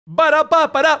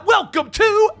Ba-da-ba-ba-da. Welcome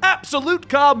to Absolute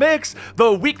Comics,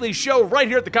 the weekly show right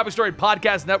here at the Comic Story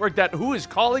Podcast Network. That who is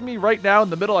calling me right now in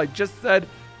the middle? I just said,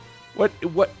 what,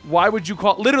 why would you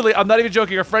call? Literally, I'm not even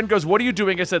joking. A friend goes, what are you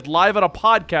doing? I said, live on a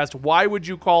podcast. Why would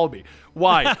you call me?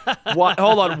 Why? Why?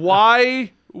 Hold on.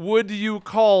 Why would you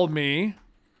call me?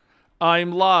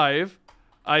 I'm live.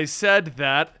 I said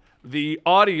that. The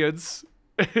audience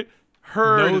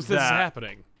heard knows that. this is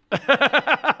happening.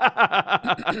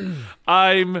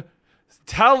 I'm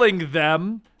telling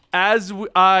them as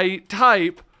I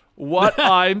type what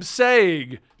I'm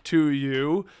saying to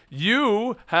you.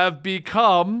 You have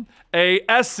become a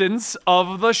essence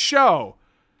of the show.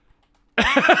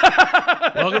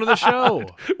 Welcome to the show.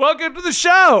 Welcome to the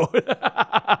show.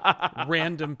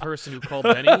 Random person who called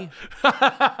Benny.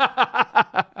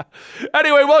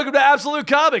 Anyway, welcome to Absolute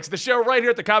Comics, the show right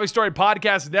here at the Comic Story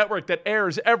Podcast Network that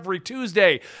airs every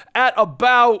Tuesday at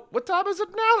about, what time is it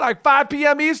now? Like 5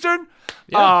 p.m. Eastern?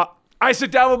 Yeah. I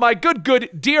sit down with my good,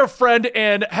 dear friend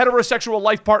and heterosexual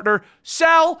life partner,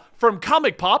 Sal from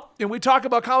Comic Pop, and we talk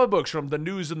about comic books from the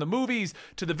news and the movies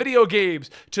to the video games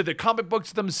to the comic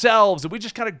books themselves, and we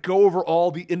just kind of go over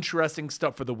all the interesting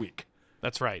stuff for the week.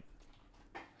 That's right.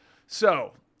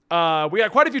 So, we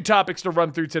got quite a few topics to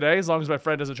run through today, as long as my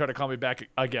friend doesn't try to call me back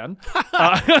again.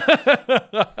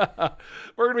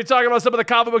 We're going to be talking about some of the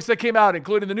comic books that came out,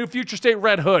 including the new Future State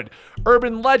Red Hood,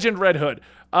 Urban Legend Red Hood.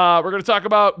 We're going to talk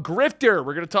about Grifter.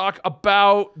 We're going to talk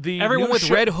about the Everyone new with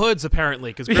red hoods,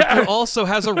 apparently, because Grifter also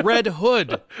has a red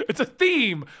hood. It's a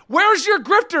theme. Where's your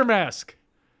Grifter mask?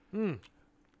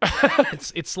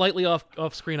 It's slightly off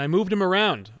screen. I moved him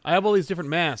around. I have all these different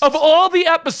masks. Of all the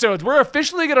episodes, we're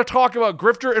officially going to talk about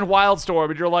Grifter and Wildstorm,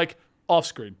 and you're like, off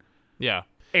screen. Yeah.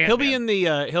 Ant-Man.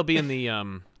 He'll be in the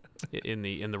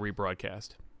rebroadcast.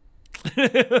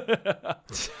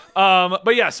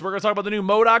 But yes, we're going to talk about the new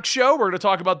MODOK show. We're going to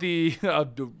talk about the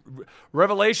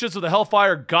revelations of the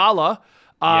Hellfire Gala.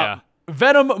 Yeah.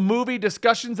 Venom movie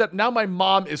discussions that now my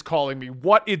mom is calling me.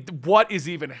 What is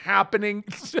even happening?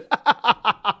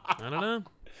 I don't know.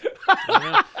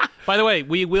 By the way,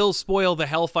 we will spoil the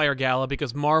Hellfire Gala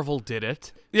because Marvel did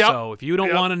it. Yep. So if you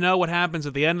don't want to know what happens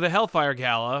at the end of the Hellfire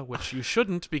Gala, which you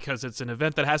shouldn't because it's an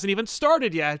event that hasn't even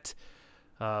started yet,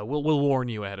 we'll warn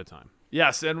you ahead of time.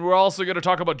 Yes, and we're also going to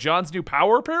talk about John's new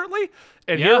power, apparently,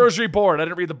 and Heroes Reborn. I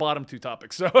didn't read the bottom two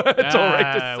topics, so it's all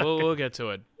right. We'll get to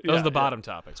it. Those are the bottom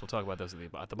topics. We'll talk about those at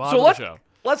the bottom So of the show.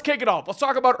 Let's kick it off. Let's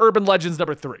talk about Urban Legends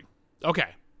number 3. Okay.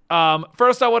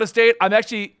 First, I want to state,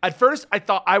 at first, I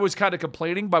thought I was kind of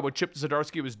complaining by what Chip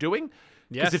Zdarsky was doing,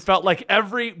 because it felt like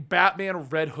every Batman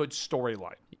Red Hood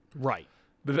storyline. Right.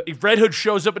 The Red Hood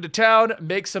shows up into town,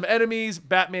 makes some enemies,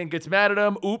 Batman gets mad at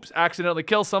him, oops, accidentally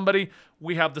kills somebody.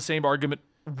 We have the same argument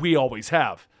we always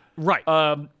have. Right.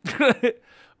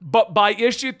 But by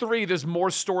issue 3, there's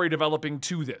more story developing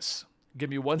to this.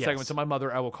 Give me one second to my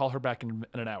mother. I will call her back in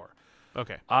an hour.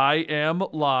 Okay. I am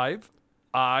live.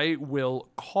 I will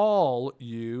call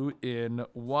you in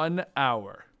 1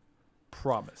 hour.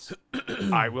 Promise.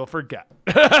 I will forget.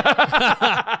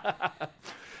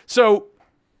 So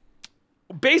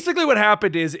basically what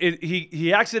happened is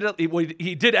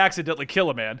he did accidentally kill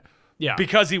a man. Yeah.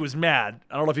 Because he was mad.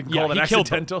 I don't know if you can call it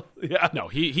accidental. Yeah. No,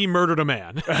 he murdered a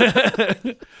man.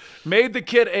 Made the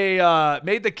kid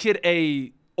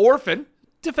a orphan.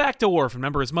 De facto orphan.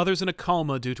 Remember, his mother's in a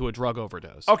coma due to a drug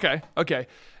overdose. Okay.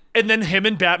 And then him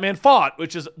and Batman fought,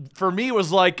 which is, for me,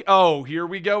 was like, oh, here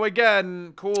we go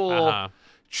again. Cool.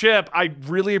 Chip, I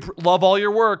really love all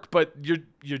your work, but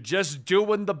you're just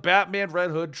doing the Batman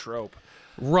Red Hood trope.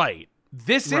 Right.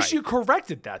 This issue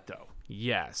corrected that, though.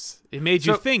 Yes. It made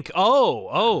you think,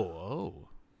 oh.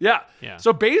 Yeah. Yeah.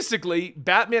 So basically,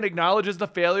 Batman acknowledges the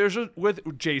failures with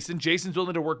Jason. Jason's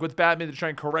willing to work with Batman to try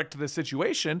and correct the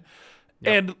situation.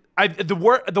 Yep. And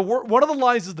one of the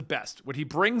lines is the best. When he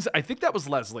brings, I think that was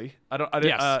Leslie.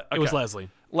 It was Leslie.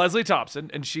 Leslie Thompson,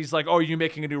 and she's like, "Oh, are you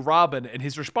making a new Robin?" And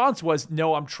his response was,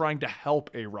 "No, I'm trying to help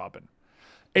a Robin."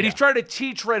 And he's trying to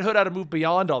teach Red Hood how to move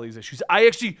beyond all these issues. I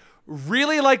actually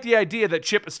really like the idea that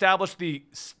Chip established the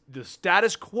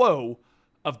status quo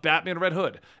of Batman Red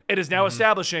Hood. It is now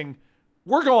establishing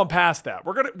we're going past that.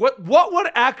 We're gonna what would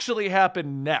actually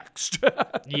happen next?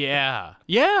 Yeah,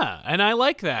 and I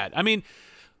like that. I mean,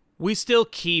 we still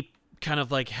keep kind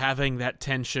of like having that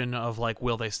tension of like,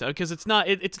 will they stay? Because it's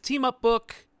a team up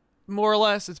book, more or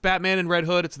less. It's Batman and Red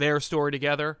Hood. It's their story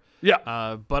together.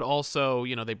 Yeah. But also,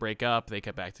 they break up, they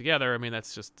get back together. I mean,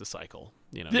 that's just the cycle.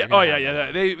 Yeah. Oh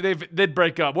yeah. They'd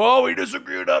break up. Well, we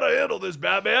disagree on how to handle this,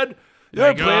 Batman.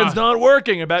 Your plan's not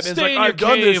working. And Batman's Stay like, in I've your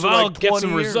done cave, this for I'll like get 20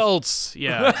 some years. results.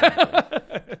 Yeah.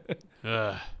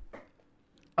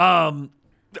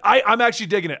 I'm actually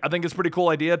digging it. I think it's a pretty cool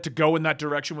idea to go in that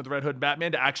direction with Red Hood and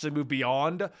Batman, to actually move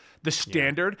beyond the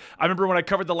standard. I remember when I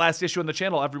covered the last issue on the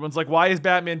channel, everyone's like, why is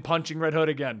Batman punching Red Hood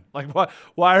again? Like,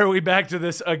 why are we back to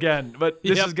this again? But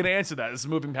this is going to answer that. This is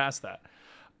moving past that.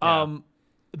 Yeah.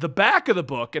 The back of the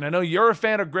book, and I know you're a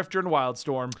fan of Grifter and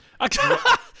Wildstorm.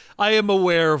 I am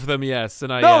aware of them, yes. And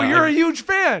You're a huge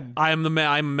fan. I am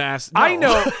I'm mass. No. I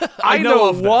know. I know know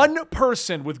of them. one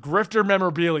person with Grifter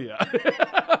memorabilia.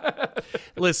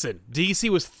 Listen, DC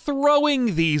was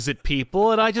throwing these at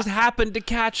people, and I just happened to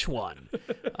catch one.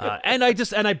 And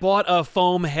I bought a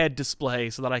foam head display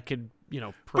so that I could,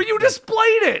 But you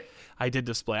displayed it. I did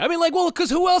display. I mean, because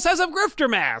who else has a Grifter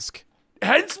mask?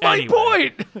 Hence my Anyway.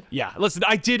 point. Yeah, listen,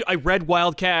 I read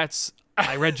Wildcats,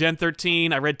 I read Gen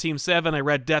 13, I read Team 7, I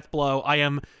read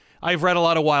Deathblow. I've read a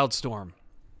lot of Wildstorm.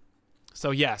 So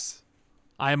yes,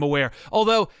 I am aware.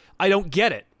 Although I don't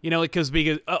get it, because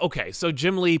okay, so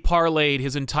Jim Lee parlayed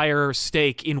his entire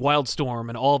stake in Wildstorm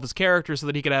and all of his characters so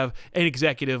that he could have an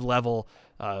executive level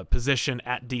position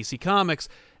at DC Comics,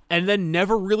 and then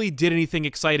never really did anything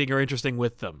exciting or interesting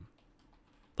with them.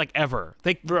 Like ever.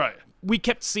 Right. We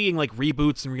kept seeing like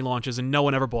reboots and relaunches, and no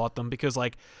one ever bought them because I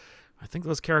think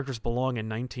those characters belong in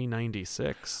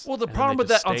 1996. Well, the problem with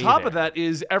that, on top of that,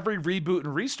 is every reboot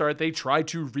and restart, they try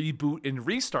to reboot and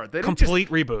restart. They don't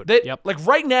Reboot. Yep. Like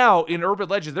right now in Urban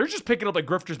Legends, they're just picking up like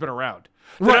Grifter's been around.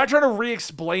 They're not trying to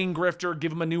re-explain Grifter,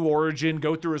 give him a new origin,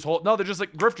 go through his whole. No, they're just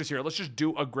like, Grifter's here. Let's just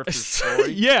do a Grifter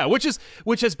story. Yeah, which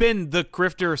has been the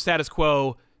Grifter status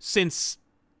quo since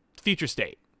Future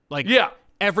State. Like, yeah.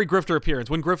 Every Grifter appearance.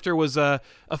 When Grifter was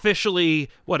officially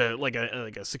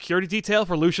a security detail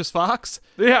for Lucius Fox.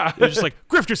 Yeah, they're just like,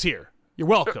 Grifter's here. You're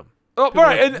welcome. Oh,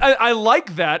 right, and I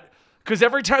like that because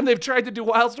every time they've tried to do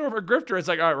Wildstorm or Grifter, it's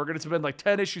like, all right, we're going to spend like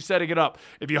 10 issues setting it up.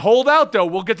 If you hold out, though,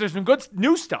 we'll get to some good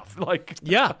new stuff. Like,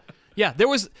 yeah. There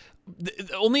was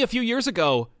only a few years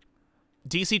ago,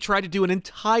 DC tried to do an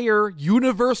entire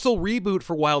universal reboot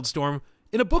for Wildstorm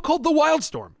in a book called The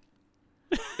Wildstorm.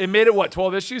 It made it,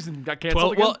 12 issues and got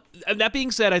canceled again? Well, and that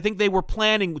being said, I think they were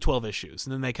planning 12 issues,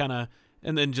 and then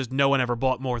then just no one ever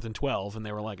bought more than 12, and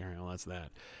they were like, all right, well, that's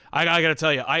that. I got to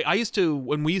tell you, I used to,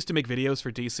 when we used to make videos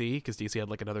for DC, because DC had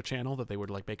like another channel that they would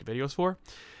like make videos for,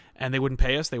 and they wouldn't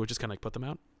pay us, they would just kind of like put them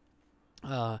out.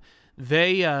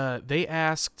 They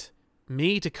asked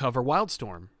me to cover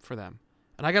Wildstorm for them.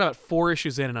 And I got about 4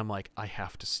 issues in, and I'm like, I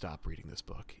have to stop reading this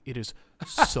book. It is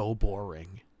so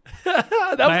boring. That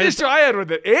was the issue I had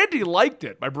with it. Andy liked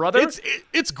it. My brother.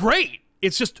 It's great.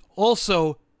 It's just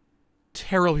also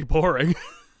terribly boring.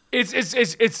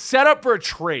 It's set up for a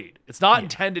trade. It's not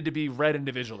intended to be read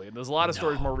individually. And there's a lot of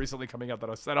stories more recently coming out that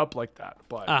are set up like that.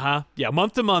 But yeah,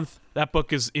 month to month, that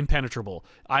book is impenetrable.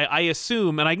 I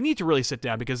assume, and I need to really sit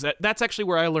down because that's actually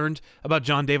where I learned about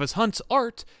John Davis Hunt's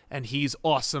art, and he's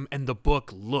awesome, and the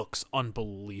book looks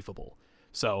unbelievable.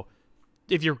 So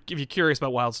if you're curious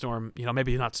about Wildstorm,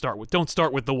 maybe don't start with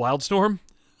the Wildstorm.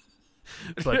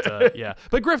 But yeah,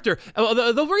 but Grifter.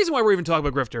 The reason why we're even talking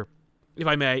about Grifter, if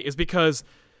I may, is because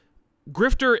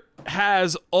Grifter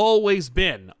has always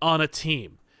been on a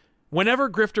team. Whenever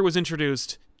Grifter was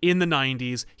introduced in the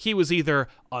 90s, he was either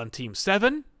on Team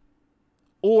 7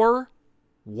 or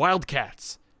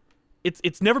Wildcats.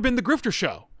 It's never been the Grifter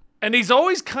show. And he's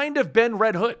always kind of been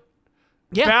Red Hood.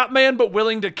 Yeah. Batman, but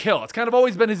willing to kill. It's kind of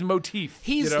always been his motif.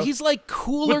 He's like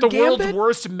cooler with the Gambit. World's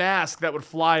worst mask that would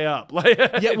fly up.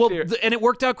 Yeah, well, and it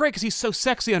worked out great because he's so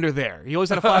sexy under there. He always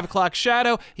had a 5 o'clock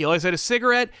shadow. He always had a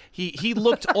cigarette. He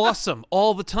looked awesome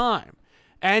all the time,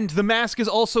 and the mask is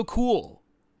also cool.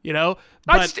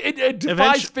 But it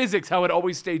defies physics how it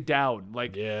always stayed down.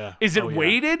 Like, is it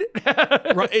weighted?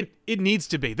 Right, it needs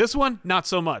to be. This one, not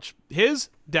so much. His,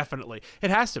 definitely.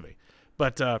 It has to be.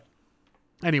 But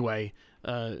anyway.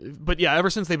 But yeah,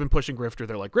 ever since they've been pushing Grifter,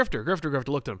 they're like, Grifter,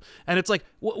 looked at him. And it's like,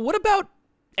 what about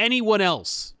anyone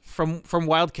else from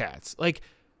Wildcats? Like,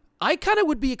 I kind of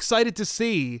would be excited to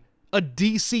see a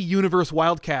DC Universe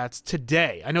Wildcats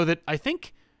today. I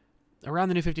think around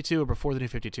the New 52 or before the New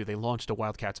 52, they launched a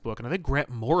Wildcats book, and I think Grant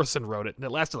Morrison wrote it, and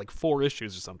it lasted like 4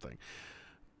 issues or something.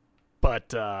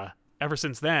 But ever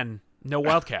since then, no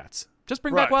Wildcats. Just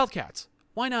bring back Wildcats.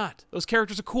 Why not? Those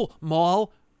characters are cool.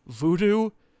 Maul,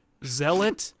 Voodoo,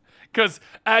 Zealot. Because,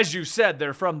 as you said,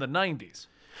 they're from the 90s.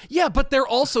 Yeah, but they're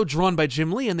also drawn by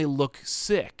Jim Lee, and they look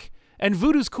sick. And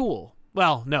Voodoo's cool.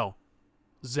 Well, no.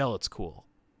 Zealot's cool.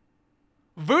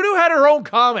 Voodoo had her own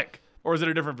comic. Or is it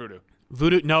a different Voodoo?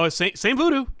 Voodoo, no, same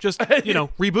Voodoo, just,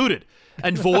 rebooted.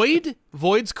 And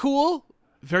Void's cool.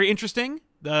 Very interesting.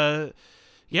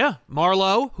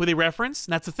 Marlowe, who they reference.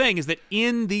 And that's the thing, is that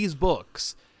in these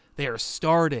books, they are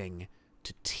starting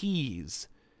to tease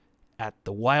at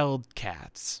the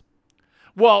Wildcats.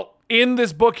 Well, in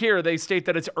this book here, they state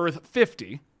that it's Earth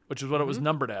 50, which is what it was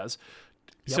numbered as.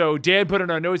 Yep. So Dan put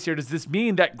in our notes here, does this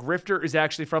mean that Grifter is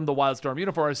actually from the Wildstorm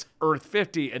universe, Earth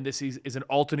 50, and this is an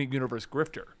alternate universe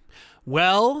Grifter?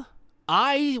 Well,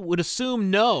 I would assume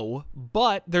no,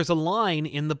 but there's a line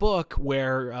in the book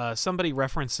where somebody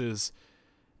references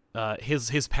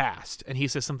his past, and he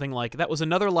says something like, that was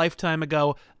another lifetime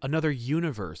ago, another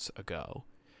universe ago.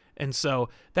 And so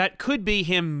that could be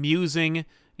him musing,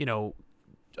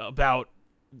 about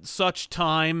such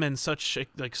time and such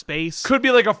like space. Could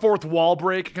be like a fourth wall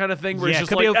break kind of thing where Yeah, it's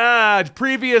could just be like,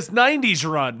 previous 90s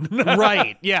run.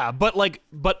 Right, yeah,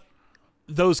 but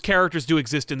those characters do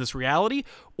exist in this reality,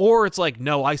 or it's like,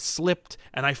 no, I slipped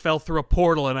and I fell through a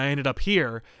portal and I ended up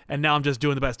here, and now I'm just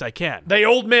doing the best I can. They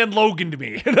old man Logan'd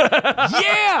me.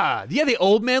 Yeah, the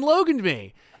old man Logan'd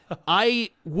me.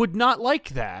 I would not like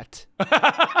that.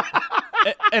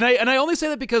 And I only say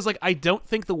that because I don't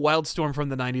think the Wildstorm from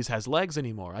the 90s has legs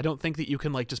anymore. I don't think that you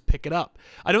can just pick it up.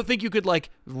 I don't think you could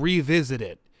revisit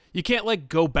it. You can't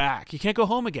go back. You can't go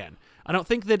home again. I don't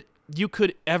think that you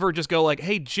could ever just go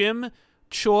hey, Jim,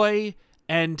 Choi,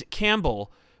 and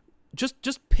Campbell,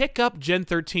 just pick up Gen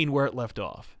 13 where it left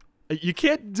off. You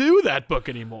can't do that book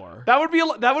anymore. That would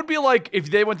be like if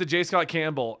they went to J. Scott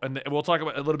Campbell, and we'll talk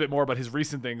about a little bit more about his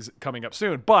recent things coming up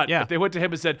soon. But if they went to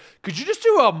him and said, "Could you just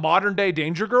do a modern day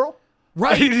Danger Girl?"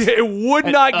 Right, it would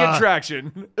not get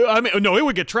traction. I mean, no, it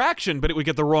would get traction, but it would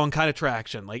get the wrong kind of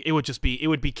traction. It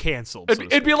would be canceled.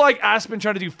 It'd be like Aspen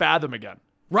trying to do Fathom again.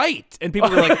 Right, and people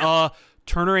were like,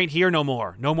 Turner ain't here no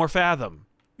more. No more Fathom.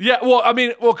 Yeah,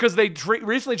 because they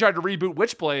recently tried to reboot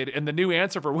Witchblade, and the new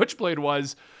answer for Witchblade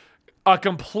was a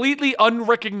completely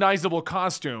unrecognizable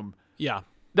costume. Yeah.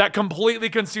 That completely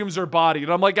consumes her body.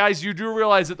 And I'm like, guys, you do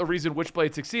realize that the reason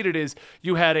Witchblade succeeded is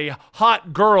you had a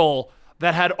hot girl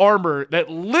that had armor that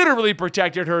literally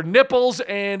protected her nipples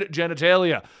and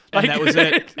genitalia. And that was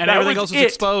it. And everything else was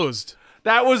exposed.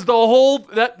 That was the whole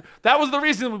that was the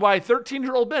reason why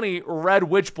 13-year-old Benny read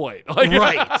Witchblade.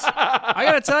 Right. I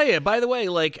gotta tell you, by the way,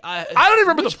 I don't even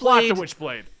remember the plot to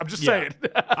Witchblade. I'm just saying.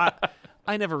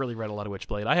 I never really read a lot of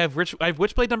Witchblade. I have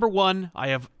Witchblade #1. I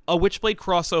have a Witchblade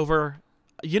crossover.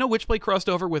 Witchblade crossed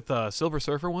over with Silver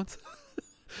Surfer once,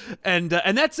 and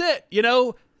that's it.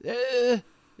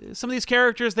 Some of these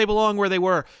characters, they belong where they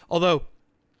were. Although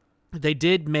they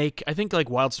did make, I think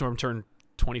Wildstorm turned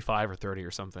 25 or 30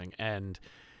 or something, and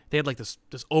they had this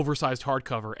oversized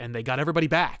hardcover, and they got everybody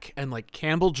back, and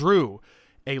Campbell drew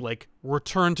a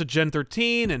return to Gen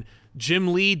 13, and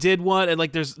Jim Lee did one, and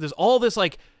there's all this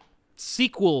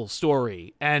sequel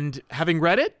story, and having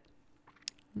read it,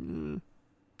 not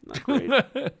great.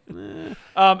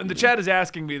 And the chat is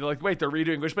asking me, they're wait, they're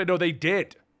redoing Witchblade? No, they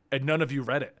did, and none of you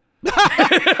read it.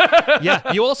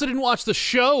 Yeah, you also didn't watch the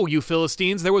show, you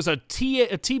Philistines. There was a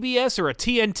TBS or a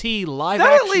TNT live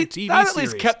action TV series. That at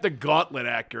least kept the gauntlet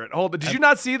accurate. Hold on, did you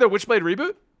not see the Witchblade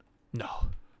reboot? No.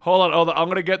 Hold on. I'm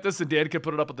gonna get this, and Dan can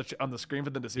put it up on the screen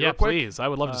for them to see. Yeah, real quick. Please. I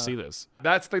would love to see this.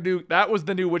 That was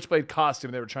the new Witchblade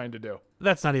costume they were trying to do.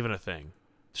 That's not even a thing.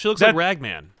 She looks like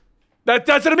Ragman. That's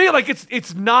what I mean.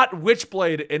 It's not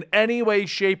Witchblade in any way,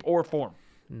 shape, or form.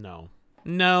 No.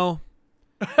 No.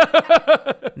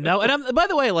 And by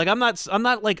the way, I'm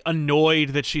not annoyed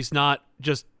that she's not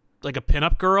just a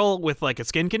pinup girl with a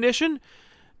skin condition.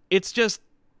 It's just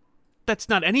that's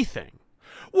not anything.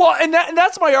 Well, and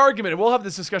that's my argument, and we'll have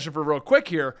this discussion for real quick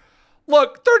here.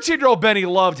 Look, 13-year-old Benny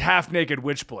loved half-naked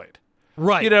Witchblade.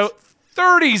 Right.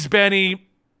 30s Benny,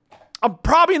 I'm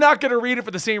probably not going to read it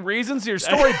for the same reasons. Your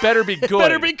story better be good.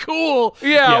 Better be cool.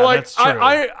 Yeah, that's true.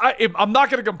 I'm not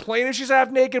going to complain if she's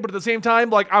half-naked, but at the same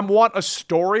time, I want a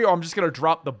story, or I'm just going to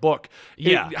drop the book.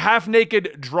 Yeah.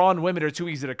 Half-naked drawn women are too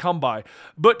easy to come by.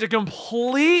 But to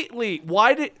completely,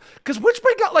 because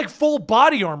Witchblade got full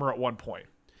body armor at one point.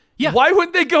 Yeah. Why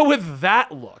wouldn't they go with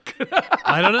that look?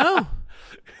 I don't know.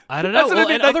 Well,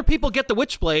 and other people get the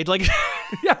Witchblade.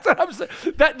 Yeah, that's what I'm saying.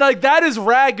 That is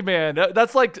Ragman.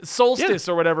 That's Solstice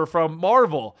or whatever from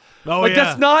Marvel. Oh, yeah.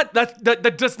 That's not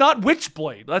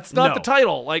Witchblade. That's not the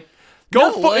title.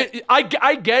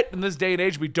 I get in this day and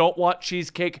age we don't want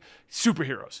cheesecake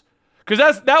superheroes, because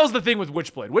that was the thing with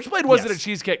Witchblade. Witchblade wasn't a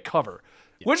cheesecake cover.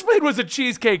 Witchblade was a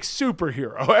cheesecake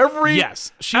superhero.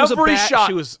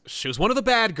 She was one of the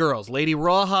bad girls. Lady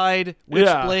Rawhide,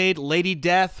 Witchblade, Lady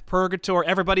Death, Purgator,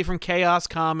 everybody from Chaos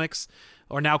Comics,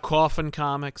 or now Coffin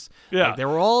Comics. Yeah. They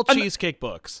were all cheesecake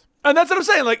books. And that's what I'm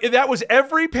saying. That was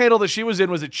every panel that she was in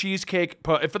was a cheesecake.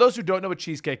 For those who don't know what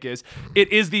cheesecake is,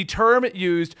 it is the term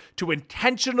used to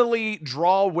intentionally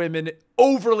draw women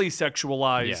overly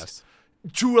sexualized. Yes.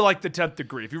 to like the 10th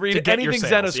degree. If you read get your anything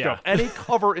sales, Zenoscope, yeah. any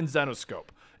cover in Zenoscope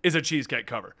is a cheesecake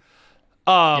cover.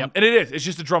 And it is. It's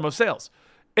just a drum of sales.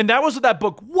 And that was what that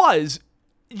book was.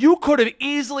 You could have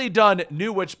easily done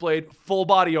New Witchblade, full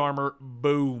body armor,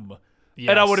 boom. Yes.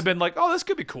 And I would have been like, oh, this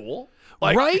could be cool.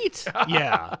 Like, right?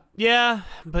 Yeah. Yeah,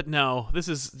 but no, this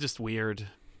is just weird.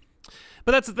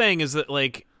 But that's the thing is that,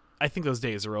 like, I think those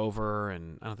days are over,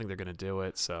 and I don't think they're going to do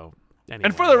it, so... Anyway.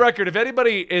 And for the record, if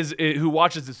anybody who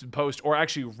watches this post or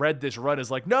actually read this run is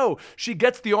like, no, she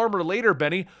gets the armor later,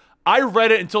 Benny. I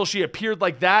read it until she appeared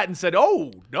like that and said,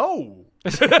 oh, no.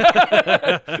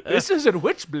 This isn't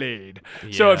Witchblade.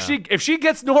 Yeah. So if she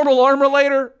gets normal armor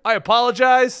later, I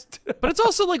apologize. But it's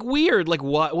also like weird. Like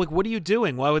what are you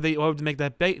doing? Why would they make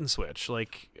that bait and switch?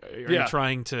 Like are you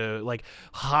trying to like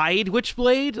hide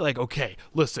Witchblade? Like, okay,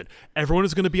 listen, everyone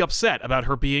is gonna be upset about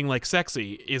her being like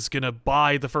sexy, is gonna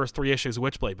buy the first 3 issues of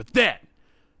Witchblade, but then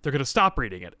they're gonna stop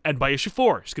reading it, and by issue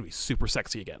 4, she's gonna be super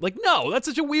sexy again. Like, no, that's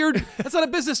such a weird that's not a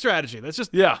business strategy. That's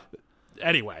just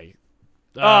anyway.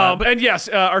 And yes,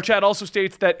 our chat also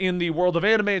states that in the world of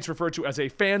anime, it's referred to as a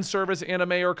fan service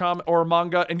anime or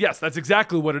manga. And yes, that's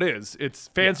exactly what it is. It's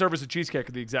fan service and cheesecake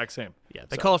are the exact same. Yeah,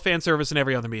 they call it fan service in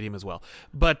every other medium as well.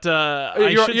 But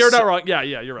you're not wrong. Yeah,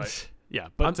 you're right. Yeah,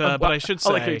 but I should say...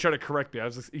 I like how you try to correct me.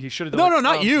 You should have done No,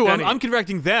 not you. I'm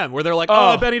correcting them, where they're like,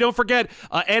 oh, Benny, don't forget,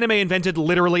 anime invented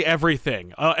literally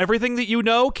everything. Everything that you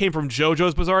know came from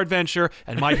JoJo's Bizarre Adventure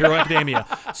and My Hero Academia.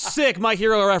 Sick My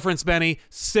Hero reference, Benny.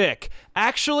 Sick.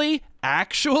 Actually,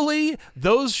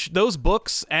 those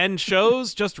books and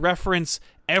shows just reference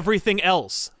everything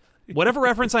else. Whatever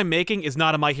reference I'm making is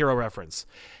not a My Hero reference.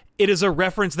 It is a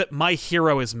reference that My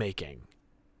Hero is making.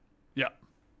 Yeah.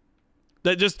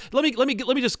 That just let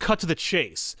me just cut to the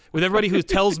chase with everybody who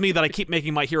tells me that I keep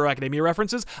making My Hero Academia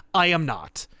references. I am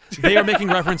not. They are making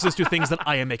references to things that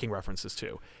I am making references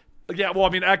to. Yeah, well, I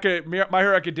mean, My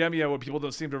Hero Academia, what people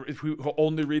don't seem to who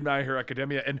only read My Hero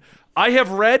Academia, and I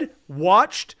have read,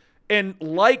 watched, and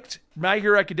liked My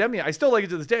Hero Academia. I still like it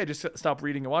to this day. I just stopped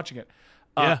reading and watching it.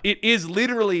 It is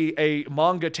literally a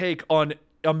manga take on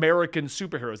American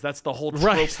superheroes. That's the whole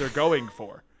trope they're going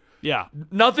for. Yeah.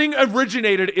 Nothing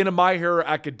originated in a My Hero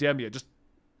Academia. Just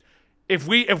if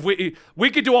we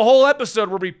could do a whole episode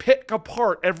where we pick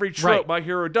apart every trope My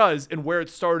Hero does and where it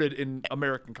started in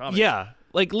American comics. Yeah.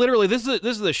 Like literally this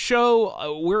is a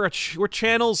show we're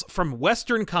channels from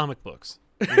Western comic books.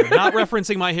 We're not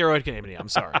referencing My Hero Academia. I'm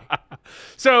sorry.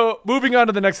 So, moving on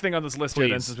to the next thing on this list here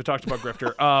then, since we talked about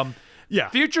Grifter.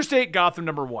 Future State Gotham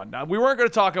 #1. Now, we weren't going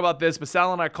to talk about this, but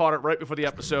Sal and I caught it right before the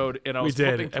episode, and I was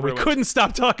flipping through and we couldn't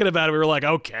stop talking about it. We were like,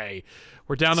 okay,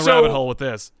 we're down the rabbit hole with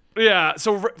this. Yeah,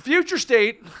 so Future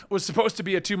State was supposed to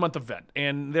be a 2-month event,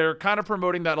 and they're kind of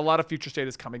promoting that a lot of Future State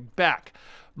is coming back.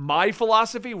 My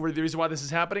philosophy, the reason why this is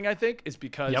happening, I think, is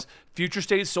because Future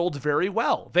State sold very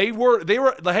well. They were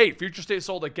hey, Future State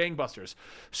sold like gangbusters.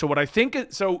 So what I think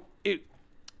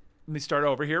let me start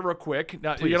over here real quick.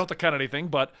 Now, you don't have to cut anything,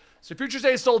 but so Future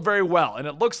State sold very well, and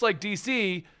it looks like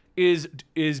DC is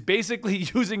basically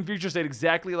using Future State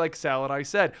exactly like Sal and I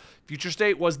said. Future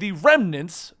State was the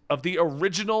remnants of the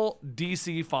original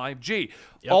DC 5G.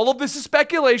 All of this is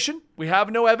speculation. We have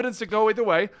no evidence to go either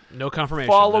way. No confirmation.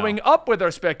 Following up with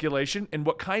our speculation, and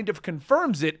what kind of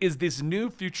confirms it, is this new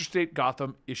Future State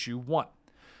Gotham #1.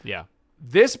 Yeah.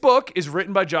 This book is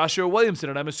written by Joshua Williamson,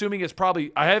 and I'm assuming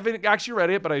I haven't actually read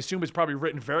it, but I assume it's probably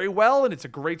written very well, and it's a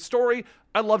great story.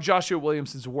 I love Joshua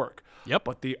Williamson's work. Yep.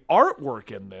 But the artwork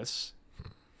in this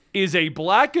is a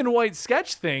black and white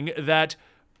sketch thing that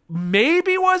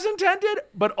maybe was intended,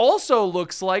 but also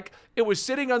looks like it was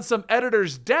sitting on some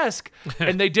editor's desk,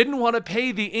 and they didn't want to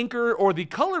pay the inker or the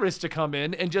colorist to come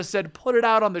in and just said, put it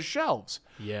out on the shelves.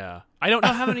 Yeah. I don't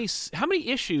know how many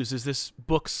issues is this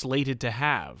book slated to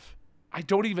have? I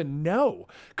don't even know,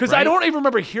 because I don't even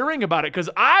remember hearing about it, because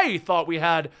I thought we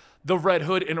had the Red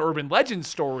Hood and Urban Legends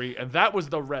story, and that was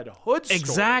the Red Hood story.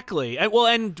 Exactly.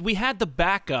 And we had the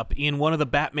backup in one of the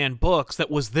Batman books that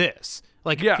was this.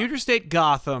 Like, Future State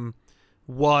Gotham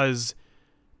is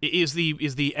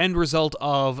the end result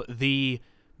of the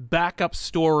backup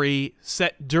story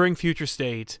set during Future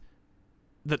State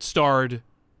that starred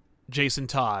Jason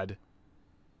Todd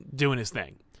doing his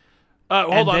thing.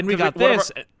 Hold on. Then we got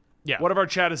this. One of our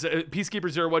chat is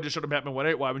Peacekeeper 01 just showed up Batman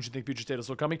 1.8. Why wouldn't you think Future State is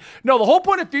still coming? No, the whole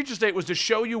point of Future State was to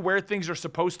show you where things are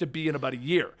supposed to be in about a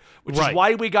year, which is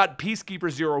why we got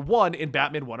Peacekeeper 01 in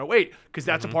Batman 108, because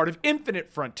that's a part of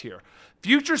Infinite Frontier.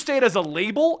 Future State as a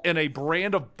label and a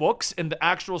brand of books and the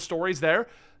actual stories there,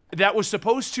 that was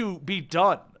supposed to be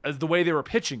done as the way they were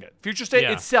pitching it. Future State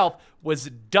itself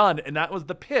was done, and that was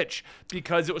the pitch,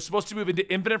 because it was supposed to move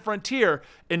into Infinite Frontier,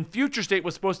 and Future State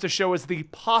was supposed to show us the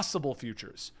possible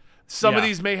futures. Some of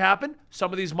these may happen,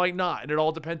 some of these might not, and it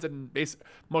all depends on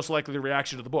most likely the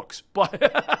reaction to the books. But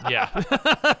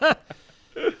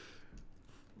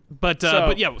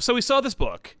so we saw this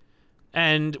book,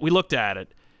 and we looked at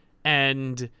it,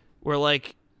 and we're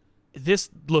like, this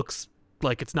looks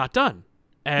like it's not done.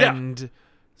 And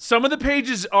some of the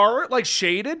pages are like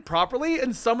shaded properly,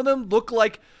 and some of them look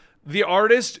like the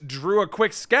artist drew a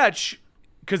quick sketch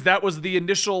because that was the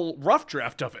initial rough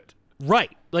draft of it.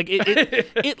 Right. Like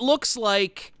it looks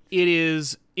like it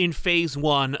is in phase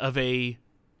 1 of a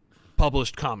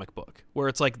published comic book, where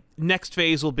it's like next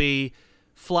phase will be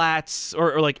flats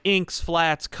or like inks,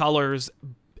 flats, colors.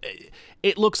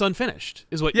 It looks unfinished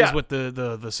is what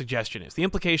the suggestion is. The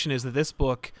implication is that this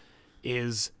book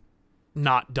is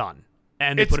not done,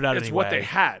 and they put it out anyway. It's what they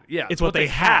had. Yeah, it's what they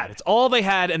had. It's all they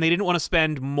had, and they didn't want to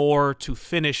spend more to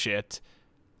finish it.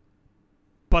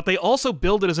 But they also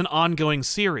build it as an ongoing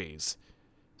series.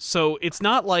 So it's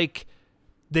not like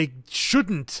they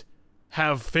shouldn't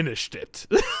have finished it.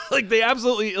 Like, they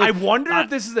absolutely... Like, I wonder if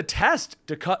this is a test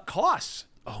to cut costs.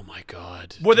 Oh, my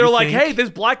God. Where they're like, hey, this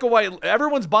black and white...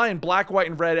 Everyone's buying black, white,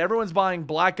 and red. Everyone's buying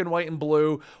black and white and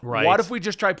blue. Right. What if we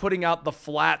just try putting out the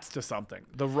flats to something?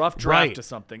 The rough draft to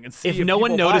something? And see if no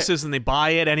one notices and they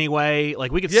buy it anyway,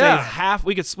 like, we could save half...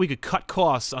 We could cut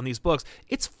costs on these books.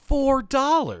 It's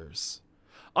 $4.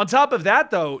 On top of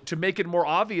that, though, to make it more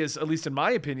obvious, at least in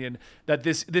my opinion, that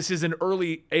this is an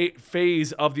early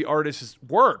phase of the artist's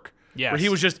work. Yes.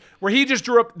 Where he just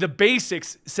drew up the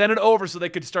basics, sent it over so they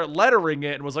could start lettering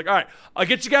it, and was like, all right, I'll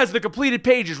get you guys the completed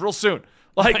pages real soon.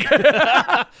 Like,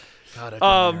 God, I've been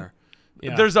there.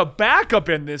 Yeah. There's a backup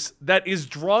in this that is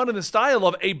drawn in the style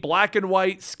of a black and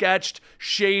white, sketched,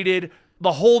 shaded,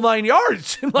 the whole 9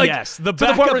 yards. Like, yes, the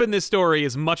backup in this story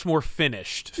is much more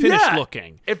finished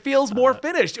looking. It feels more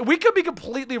finished. We could be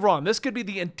completely wrong. This could be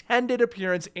the intended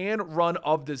appearance and run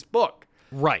of this book.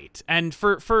 Right. And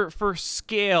for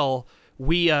scale,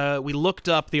 we looked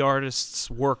up the artist's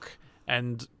work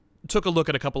and took a look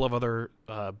at a couple of other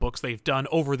books they've done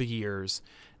over the years,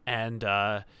 and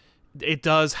it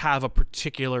does have a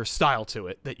particular style to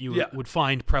it that you would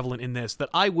find prevalent in this that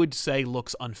I would say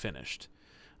looks unfinished.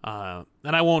 And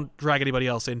I won't drag anybody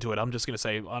else into it. I'm just going to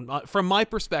say, from my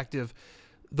perspective,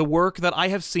 the work that I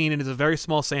have seen, and it's a very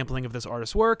small sampling of this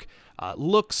artist's work,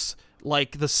 looks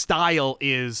like the style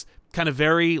is kind of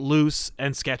very loose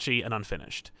and sketchy and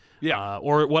unfinished. Yeah.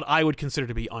 Or what I would consider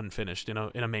to be unfinished in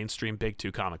a mainstream Big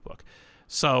 2 comic book.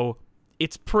 So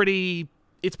it's pretty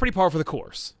par for the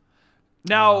course.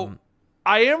 Now,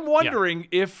 I am wondering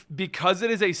if, because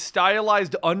it is a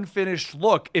stylized, unfinished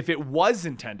look, if it was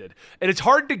intended. And it's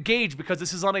hard to gauge because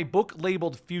this is on a book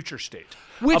labeled Future State.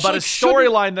 About a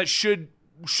storyline that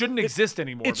shouldn't exist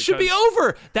anymore. It should be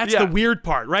over. That's the weird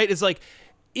part, right? It's like,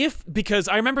 because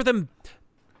I remember them,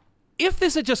 if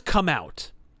this had just come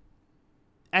out,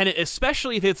 and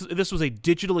especially if this was a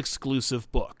digital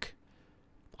exclusive book,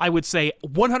 I would say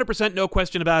 100% no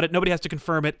question about it. Nobody has to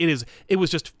confirm it. It was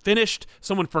just finished.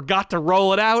 Someone forgot to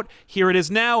roll it out. Here it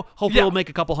is now. Hopefully it'll make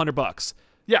a couple $100.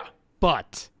 Yeah.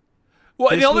 But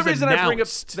the only reason I bring up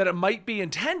that it might be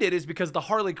intended is because the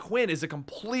Harley Quinn is a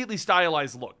completely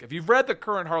stylized look. If you've read the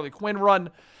current Harley Quinn run,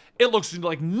 it looks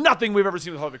like nothing we've ever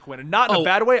seen with Harley Quinn. And not in a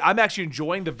bad way. I'm actually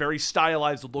enjoying the very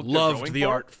stylized look they're going for. Loved the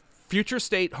art. Future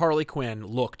State Harley Quinn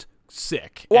looked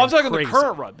sick. Well, I'm talking the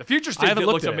current run. The Future State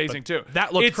looks amazing too.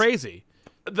 That looked crazy.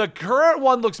 The current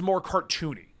one looks more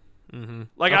cartoony. Mm-hmm.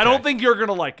 Like, I don't think you're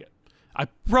gonna like it.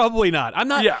 Probably not. I'm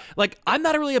not. Like, I'm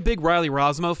not really a big Riley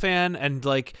Rosmo fan, and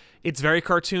like, it's very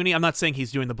cartoony. I'm not saying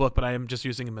he's doing the book, but I am just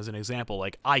using him as an example.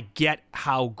 Like, I get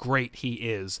how great he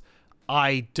is.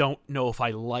 I don't know if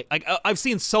I like. I've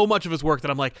seen so much of his work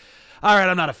that I'm like, all right,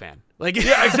 I'm not a fan. Like,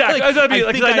 yeah, exactly.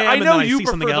 I know you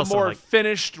prefer the more like,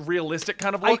 finished, realistic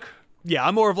kind of look. Yeah,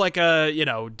 I'm more of like a,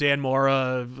 Dan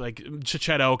Mora, like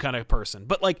Chichetto kind of person.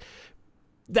 But like,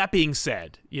 that being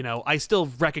said, I still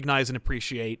recognize and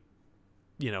appreciate,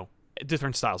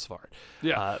 different styles of art.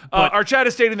 Yeah. But our chat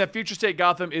is stating that Future State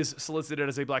Gotham is solicited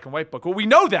as a black and white book. Well, we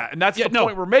know that, and that's the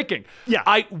point we're making.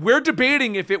 Yeah. We're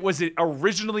debating if it was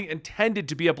originally intended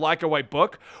to be a black and white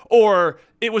book, or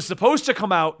it was supposed to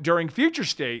come out during Future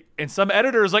State, and some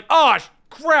editor is like, oh,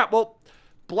 crap, well,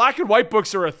 black and white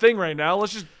books are a thing right now.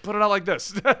 Let's just put it out like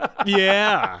this.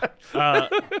 Yeah.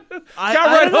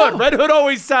 Red Hood. Red Hood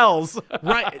always sells.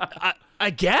 Right. I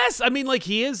guess. I mean, like,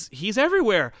 he's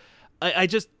everywhere.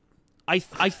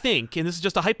 I think, and this is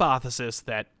just a hypothesis,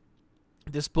 that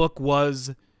this book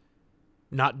was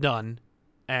not done,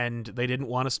 and they didn't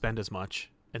want to spend as much,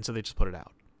 and so they just put it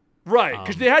out. Right,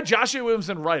 because they had Joshua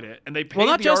Williamson write it, and they paid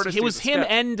Not the just artist. it was him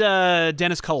and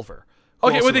Dennis Culver.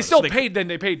 Okay, well, they still paid. Then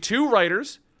they paid 2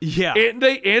 writers. Yeah, and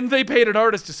they paid an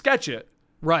artist to sketch it.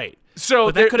 Right.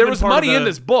 So there was money in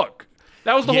this book.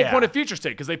 That was the whole point of Future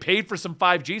State, because they paid for some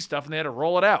 5G stuff and they had to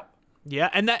roll it out. Yeah,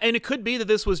 and it could be that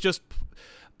this was just,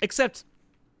 except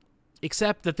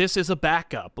that this is a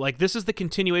backup. Like, this is the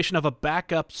continuation of a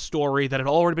backup story that had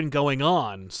already been going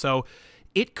on. So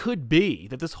it could be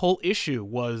that this whole issue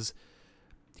was,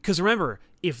 because remember,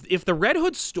 if the Red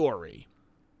Hood story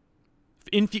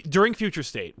during Future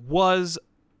State was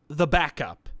the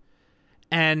backup,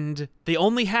 and they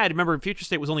only had, remember, Future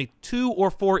State was only 2 or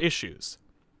 4 issues,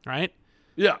 right?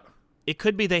 Yeah. It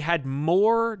could be they had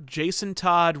more Jason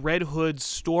Todd Red Hood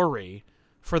story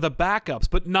for the backups,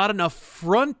 but not enough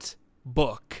front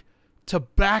book to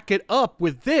back it up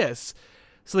with this.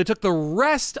 So they took the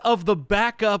rest of the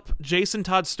backup Jason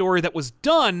Todd story that was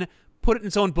done, put it in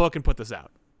its own book, and put this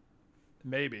out.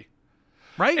 Maybe.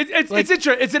 Right?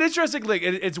 It's an interesting link.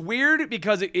 It's weird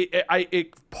because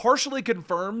it partially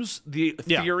confirms the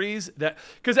theories that,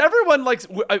 because everyone likes,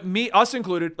 us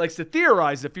included, likes to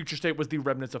theorize that Future State was the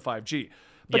remnants of 5G.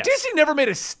 But DC never made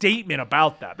a statement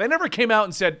about that. They never came out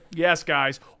and said, yes,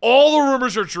 guys, all the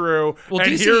rumors are true, and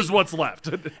here's what's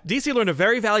left. DC learned a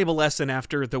very valuable lesson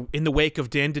in the wake of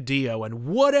Dan DiDio and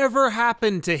whatever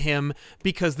happened to him,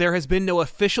 because there has been no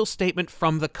official statement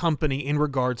from the company in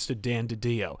regards to Dan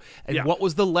DiDio. And what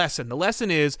was the lesson? The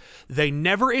lesson is they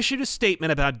never issued a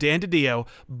statement about Dan DiDio,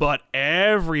 but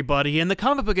everybody in the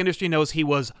comic book industry knows he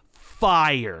was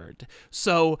fired.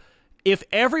 So if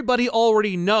everybody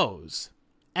already knows,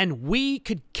 and we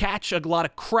could catch a lot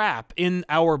of crap in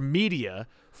our media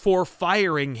for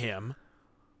firing him,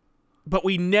 but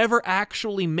we never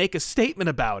actually make a statement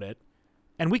about it,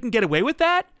 and we can get away with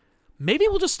that, maybe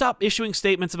we'll just stop issuing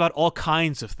statements about all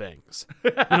kinds of things.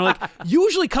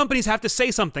 Usually companies have to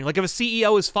say something. Like if a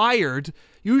CEO is fired,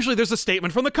 usually there's a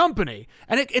statement from the company.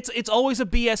 And it's always a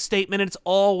BS statement, and it's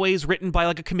always written by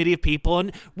like a committee of people,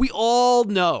 and we all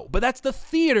know. But that's the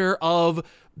theater of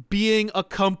being a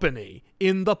company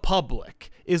in the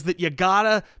public, is that you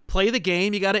gotta play the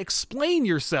game, you gotta explain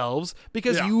yourselves,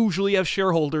 because you usually have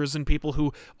shareholders and people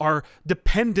who are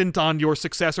dependent on your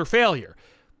success or failure.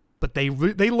 But they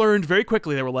learned very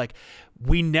quickly. They were like,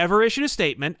 we never issued a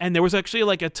statement, and there was actually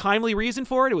like a timely reason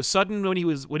for it. It was sudden when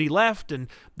he left, and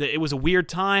it was a weird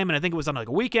time, and I think it was on like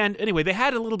a weekend. Anyway, they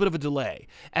had a little bit of a delay,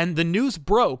 and the news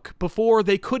broke before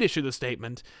they could issue the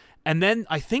statement. And then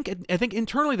I think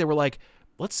internally they were like,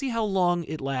 let's see how long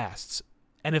it lasts.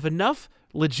 And if enough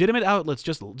legitimate outlets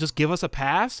just give us a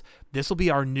pass, this will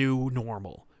be our new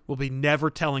normal. We'll be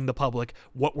never telling the public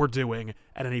what we're doing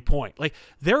at any point. Like,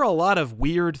 there are a lot of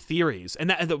weird theories,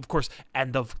 and of course,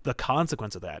 the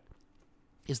consequence of that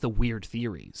is the weird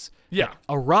theories that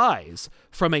arise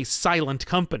from a silent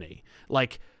company.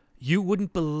 Like, you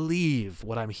wouldn't believe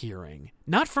what I'm hearing,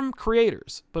 not from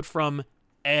creators, but from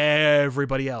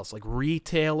everybody else, like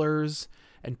retailers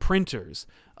and printers,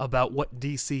 about what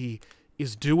DC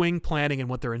is doing, planning, and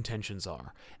what their intentions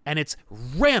are. And it's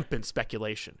rampant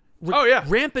speculation.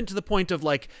 Rampant to the point of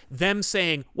like them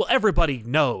saying, well, everybody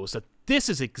knows that this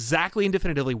is exactly and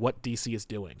definitively what DC is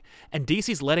doing. And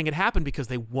DC's letting it happen because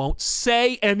they won't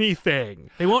say anything.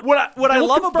 They won't. What I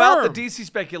love about the DC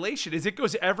speculation is it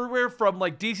goes everywhere from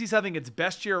like DC's having its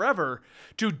best year ever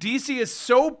to DC is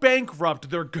so bankrupt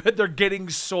they're getting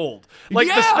sold. Like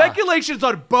the speculation's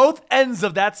on both ends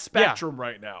of that spectrum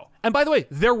right now. And by the way,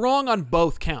 they're wrong on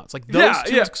both counts. Like those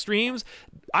two extremes.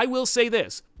 I will say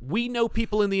this. We know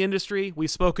people in the industry. We've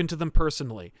spoken to them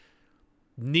personally.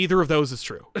 Neither of those is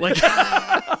true. Like,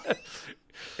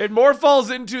 it more falls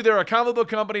into they're a comic book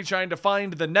company trying to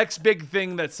find the next big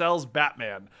thing that sells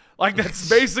Batman. Like, that's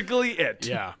basically it.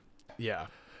 Yeah.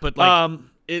 But like,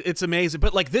 it's amazing.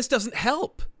 But like, this doesn't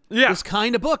help. This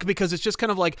kind of book, because it's just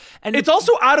kind of like, and it's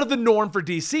also out of the norm for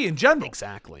DC in general.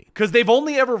 Exactly. Because they've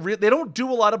only ever they don't do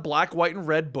a lot of black, white, and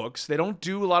red books. They don't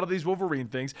do a lot of these Wolverine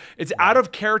things. It's out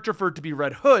of character for it to be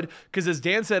Red Hood. Because as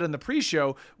Dan said in the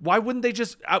pre-show, why wouldn't they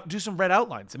just do some red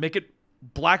outlines and make it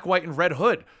black, white, and Red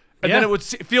Hood? And then it would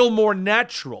feel more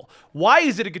natural. Why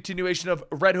is it a continuation of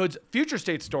Red Hood's Future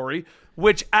State story,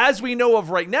 which, as we know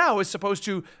of right now, is supposed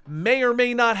to may or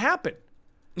may not happen?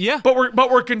 Yeah. But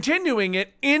we're continuing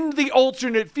it in the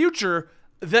alternate future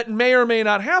that may or may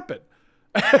not happen.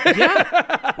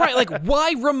 Right. Like,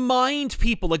 why remind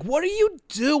people? Like, what are you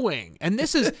doing? And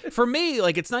this is, for me,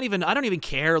 like, it's not even, I don't even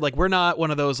care. Like, we're not one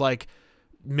of those, like,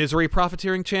 misery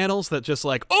profiteering channels that just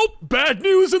like, oh, bad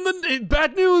news,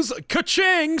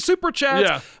 ka-ching, super chats.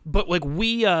 Yeah. But like,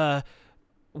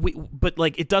 but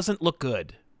like it doesn't look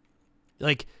good.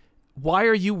 Like, why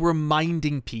are you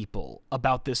reminding people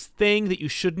about this thing that you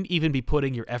shouldn't even be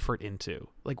putting your effort into?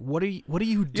 Like, what are you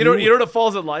doing? You know what it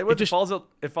falls in line with? It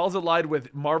falls in line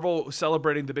with Marvel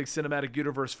celebrating the big cinematic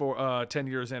universe for 10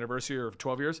 years anniversary or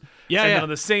 12 years. Yeah, and then on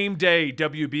the same day,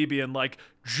 WB being like,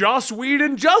 Joss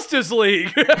Whedon Justice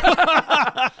League.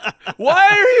 Why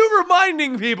are you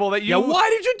reminding people that you... Yeah, why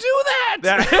did you do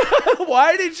that?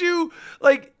 Why did you,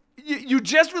 like... You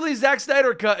just released Zack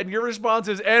Snyder cut, and your response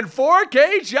is, and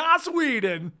 4K Joss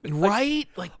Whedon. Right?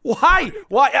 Like, why?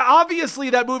 Why?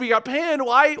 Obviously, that movie got panned.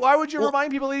 Why would you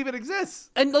remind people it even exists?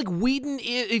 And like Whedon,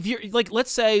 if you're like,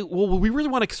 let's say, well, we really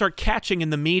want to start catching in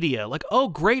the media. Like, oh,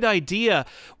 great idea.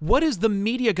 What is the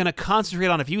media going to concentrate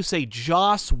on if you say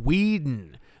Joss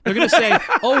Whedon? They're going to say,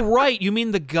 oh, right, you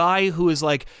mean the guy who is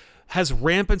like has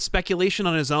rampant speculation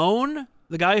on his own?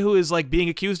 The guy who is like being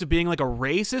accused of being like a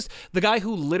racist? The guy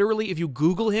who literally, if you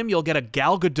Google him, you'll get a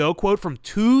Gal Gadot quote from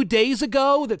 2 days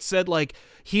ago that said like,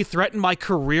 he threatened my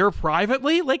career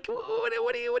privately? Like,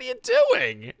 what are you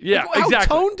doing? Yeah, like, exactly. How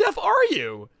tone deaf are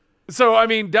you? So, I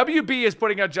mean, WB is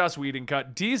putting out Joss Whedon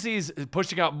cut. DC's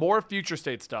pushing out more Future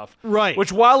State stuff. Right.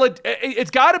 Which, while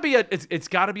it's got to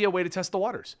be a way to test the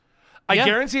waters. I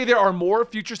guarantee there are more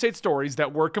Future State stories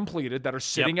that were completed that are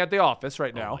sitting at the office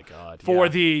right now. Oh my God, for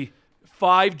the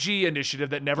 5G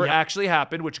initiative that never actually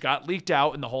happened, which got leaked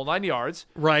out in the whole 9 yards.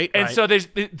 Right. And so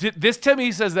this to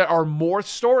me says there are more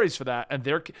stories for that. And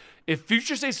if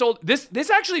Future State sold, this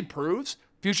actually proves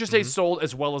Future State sold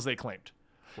as well as they claimed.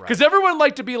 Because everyone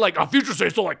liked to be like, oh, Future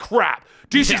State sold like crap.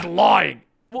 DC's lying.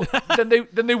 Well, then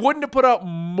they wouldn't have put out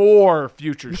more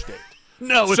Future State.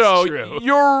 No, it's so true.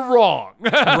 You're wrong.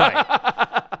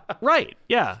 Right.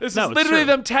 Yeah. This is literally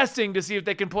them testing to see if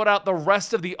they can put out the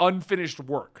rest of the unfinished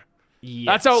work. Yes.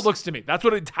 That's how it looks to me. That's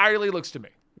what it entirely looks to me.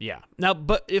 Yeah. Now,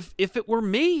 but if it were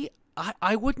me,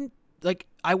 I wouldn't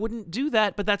do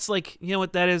that. But that's like, you know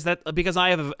what that is? That because I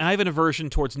have an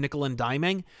aversion towards nickel and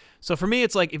diming. So for me,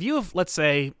 it's like if you have, let's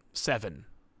say, 7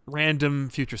 random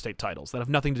Future State titles that have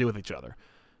nothing to do with each other,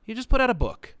 you just put out a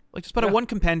book. Like just put out one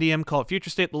compendium, call it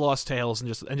Future State: The Lost Tales, and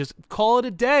just call it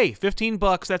a day.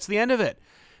 $15. That's the end of it.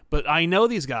 But I know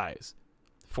these guys.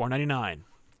 $4.99,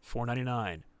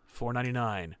 $4.99,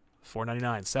 $4.99.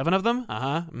 $4.99. 7 of them?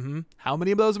 How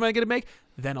many of those am I going to make?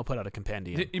 Then I'll put out a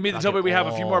compendium. You mean to tell me we have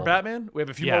a few more Batman? We have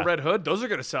a few more Red Hood? Those are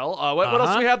going to sell. What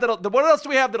else do we have what else do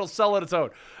we have that'll sell on its own?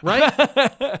 Right?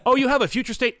 Oh, you have a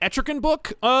Future State Etrigan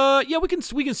book? Yeah, we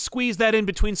can squeeze that in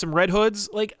between some Red Hoods.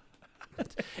 Like,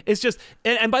 it's just,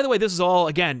 and by the way, this is all,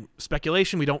 again,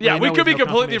 speculation. We don't really know. We could be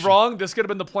completely wrong. This could have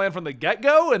been the plan from the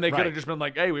get-go, and they could have just been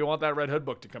like, hey, we want that Red Hood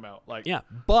book to come out. Like, yeah,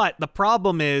 but the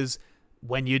problem is,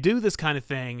 when you do this kind of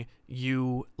thing,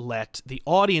 you let the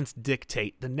audience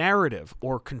dictate the narrative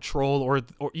or control or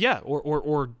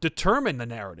determine the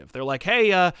narrative. They're like,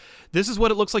 hey, this is what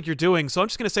it looks like you're doing, so I'm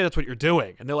just going to say that's what you're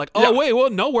doing. And they're like, oh, wait,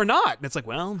 well, no, we're not. And it's like,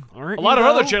 well, aren't a lot of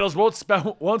other channels won't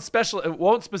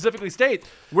specifically state.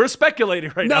 We're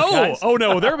speculating right now, guys. Oh,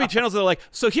 no. There will be channels that are like,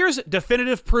 so here's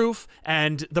definitive proof,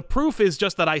 and the proof is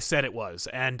just that I said it was.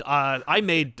 And I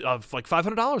made like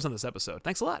 $500 on this episode.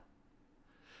 Thanks a lot.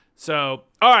 So,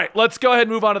 all right, let's go ahead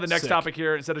and move on to the next topic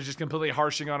here instead of just completely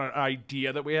harshing on an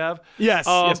idea that we have. Yes,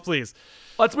 yes, please.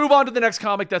 Let's move on to the next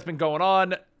comic that's been going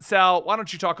on. Sal, why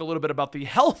don't you talk a little bit about the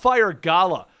Hellfire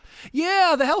Gala?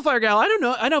 Yeah, the Hellfire Gala. I don't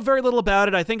know. I know very little about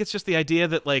it. I think it's just the idea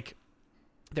that like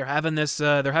they're having this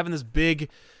big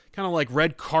kind of like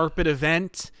red carpet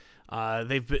event.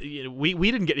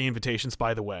 We didn't get any invitations,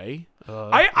 by the way.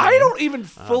 I don't even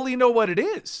fully know what it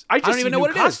is. I don't even know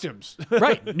what costumes. It is.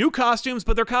 Right, new costumes,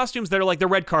 but they're costumes that are like the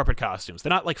red carpet costumes. They're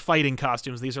not like fighting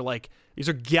costumes. These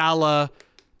are gala,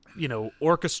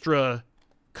 orchestra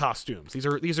costumes.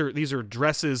 These are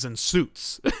dresses and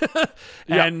suits.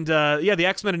 And the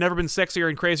X-Men have never been sexier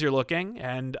and crazier looking.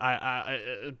 And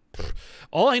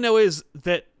all I know is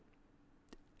that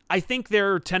I think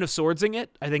they're Ten of Swordsing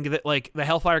it. I think that like the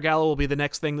Hellfire Gala will be the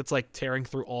next thing that's like tearing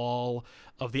through all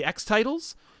of the X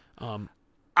titles.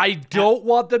 I don't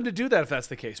want them to do that if that's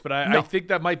the case, but I think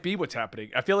that might be what's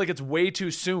happening. I feel like it's way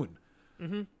too soon.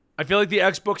 I feel like the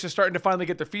X books are starting to finally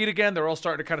get their feet again. They're all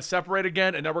starting to kind of separate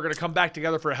again, and now we're going to come back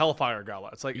together for a Hellfire Gala.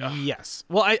 It's like, ugh. Yes.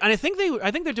 Well, I think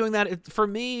they're doing that. For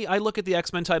me, I look at the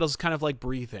X-Men titles as kind of like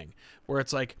breathing, where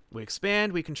it's like we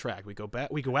expand, we contract, we go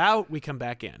back, we go out, we come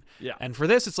back in. Yeah. And for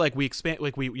this, it's like we expand,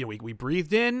 like we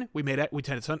breathed in, we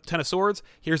Ten of Swords.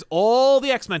 Here's all the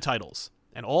X-Men titles.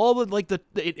 And all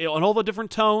the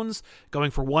different tones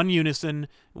going for one unison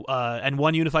and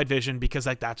one unified vision, because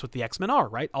that's what the X-Men are,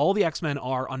 right? All the X-Men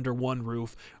are under one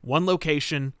roof, one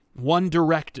location, one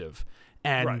directive.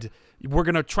 and we're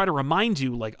gonna try to remind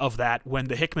you like of that when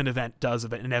the Hickman event does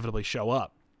inevitably show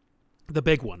up. The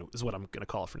big one is what I'm gonna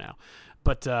call it for now,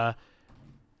 but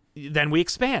then we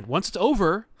expand. Once it's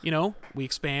over, we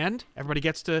expand. Everybody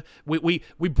gets to we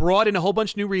brought in a whole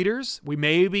bunch of new readers. We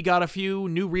maybe got a few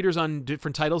new readers on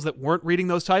different titles that weren't reading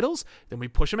those titles. Then we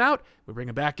push them out. We bring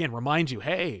them back in. Remind you,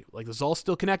 hey, like this is all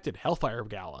still connected. Hellfire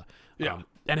Gala. Yeah.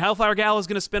 And Hellfire Gala is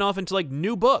going to spin off into like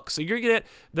new books. So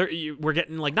we're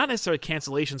getting like not necessarily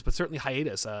cancellations, but certainly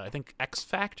hiatus. I think X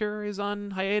Factor is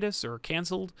on hiatus or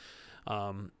canceled.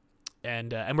 And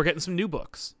we're getting some new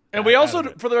books. And we also,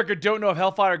 for the record, don't know if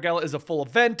Hellfire Gala is a full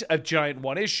event, a giant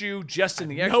one issue, just in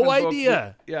the X-Men no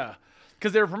idea. Yeah.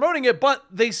 Because they were promoting it, but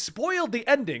they spoiled the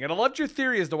ending. And I loved your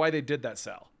theory as to why they did that,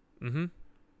 Sal. Mm-hmm.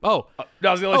 Oh. No,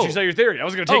 I was going to let you say your theory. I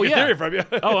was going to take your theory from you.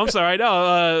 Oh, I'm sorry.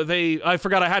 No, I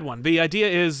forgot I had one. The idea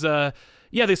is,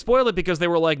 they spoiled it because they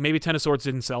were like, maybe Ten of Swords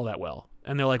didn't sell that well.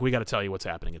 And they're like, we got to tell you what's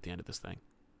happening at the end of this thing.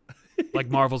 Like,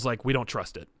 Marvel's like, we don't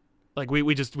trust it. Like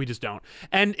we just don't,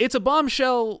 and it's a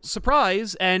bombshell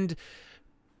surprise, and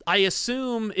I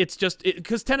assume it's just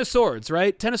because Ten of Swords,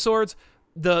 right? Ten of Swords,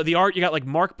 the art you got like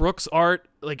Mark Brooks art,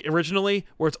 like originally,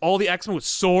 where it's all the X-Men with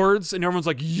swords, and everyone's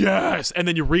like, yes, and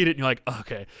then you read it and you're like,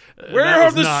 okay, where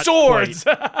are the swords?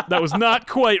 That was not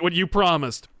quite what you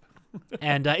promised,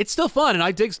 and it's still fun, and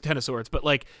I dig Ten of Swords, but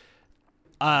like,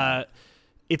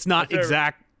 it's not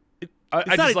exact.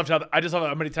 I just love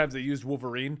how many times they used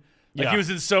Wolverine. Like he was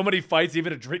in so many fights,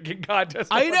 even a drinking contest.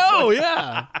 I know,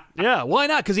 yeah. Yeah, why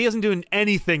not? Because he isn't doing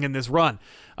anything in this run.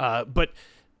 But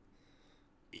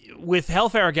with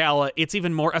Hellfire Gala, it's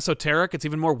even more esoteric. It's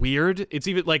even more weird. It's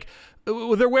even like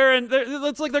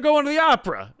it's like they're going to the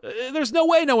opera. There's no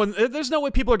way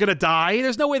people are going to die.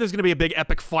 There's no way there's going to be a big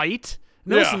epic fight.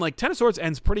 Listen, like Ten of Swords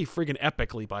ends pretty friggin'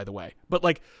 epically, by the way. But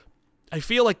like, I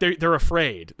feel like they're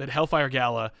afraid that Hellfire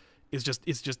Gala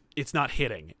it's not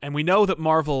hitting. And we know that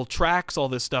Marvel tracks all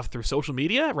this stuff through social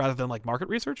media rather than like market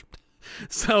research.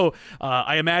 So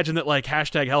I imagine that like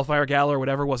hashtag Hellfire Gala or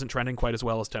whatever wasn't trending quite as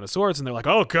well as Ten of Swords. And they're like,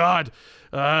 oh God,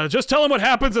 just tell them what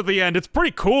happens at the end. It's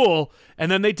pretty cool. And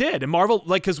then they did. And Marvel,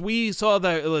 like, because we saw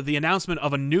the announcement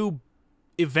of a new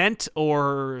event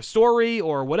or story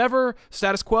or whatever,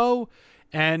 status quo,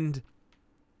 and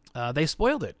they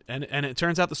spoiled it, and it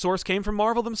turns out the source came from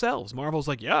Marvel themselves. Marvel's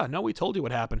like, yeah, no, we told you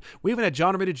what happened. We even had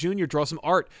John Romita Jr. draw some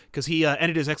art because he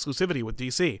ended his exclusivity with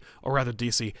DC, or rather,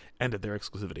 DC ended their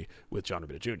exclusivity with John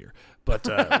Romita Jr. But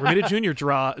Romita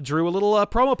Jr. drew a little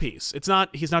promo piece.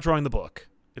 He's not drawing the book.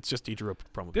 It's just he drew a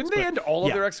promo piece. Didn't they end all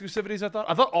of their exclusivities? I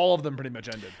thought all of them pretty much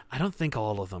ended. I don't think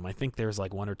all of them. I think there's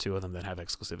like one or two of them that have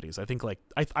exclusivities. I think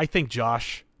I think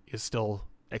Josh is still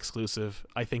exclusive.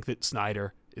 I think that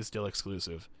Snyder is still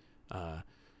exclusive. I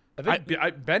think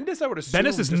Bendis, I would assume.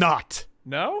 Bendis is not.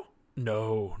 No?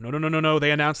 No.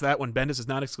 They announced that one. Bendis is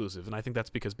not exclusive, and I think that's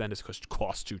because Bendis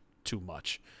cost too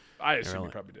much. I assume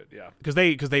he probably did, yeah.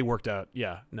 Because they worked out,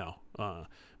 yeah, no.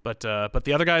 But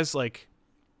the other guys, like,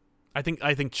 I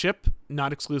think Chip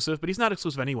not exclusive, but he's not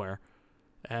exclusive anywhere,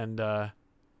 and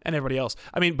everybody else.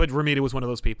 I mean, but Romita was one of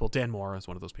those people. Dan Mora is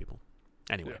one of those people.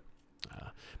 Anyway,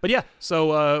 but yeah.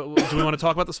 So do we want to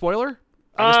talk about the spoiler?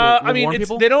 I mean,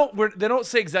 they don't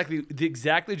say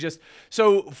exactly just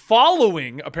so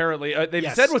following. Apparently,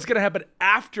 they've said what's going to happen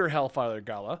after Hellfire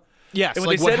Gala. Yes, and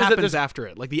what happens after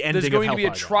it, like the ending. There's going of to be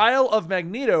a trial of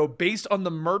Magneto based on the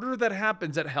murder that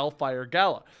happens at Hellfire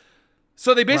Gala.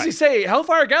 So they basically say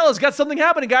Hellfire Gala's got something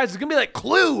happening, guys. It's gonna be like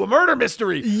Clue, a murder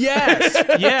mystery. Yes,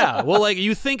 yeah. Well, like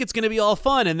you think it's gonna be all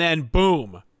fun, and then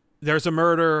boom, there's a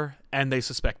murder, and they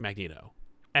suspect Magneto.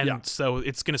 And so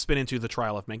it's going to spin into the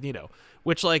trial of Magneto,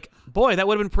 which, like, boy, that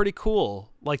would have been pretty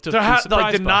cool. Like, to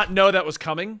did not know that was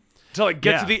coming. To, like,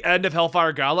 get to the end of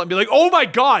Hellfire Gala and be like, oh, my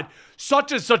God,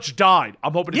 such and such died.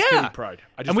 I'm hoping it's Kitty Pryde.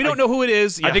 And we don't know who it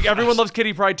is. I think everyone loves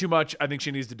Kitty Pryde too much. I think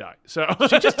she needs to die. So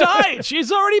she just died. She's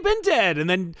already been dead. And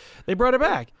then they brought her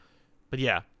back. But,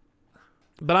 yeah.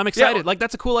 But I'm excited. Yeah, like,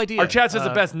 that's a cool idea. Our chat says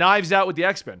the best, Knives Out with the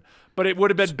X-Men. But it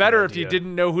would have been better if you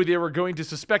didn't know who they were going to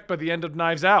suspect by the end of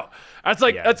Knives Out. That's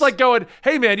like going,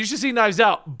 hey, man, you should see Knives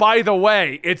Out. By the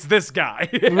way, it's this guy.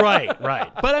 Right.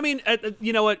 But, I mean,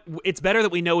 you know what? It's better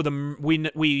that we know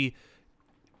we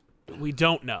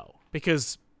don't know,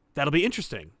 because that'll be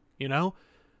interesting, you know?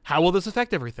 How will this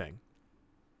affect everything?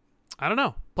 I don't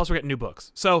know. Plus, we're getting new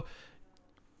books. So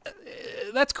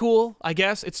that's cool, I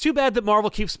guess. It's too bad that Marvel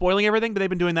keeps spoiling everything, but they've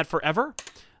been doing that forever.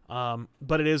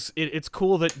 But it's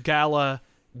cool that Gala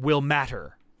will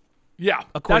matter. Yeah,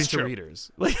 according to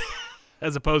readers,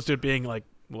 as opposed to it being like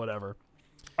whatever.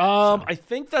 I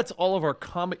think that's all of our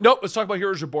comic. Nope, let's talk about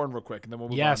Heroes Reborn real quick, and then we'll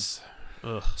move on.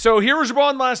 So Heroes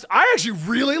Reborn I actually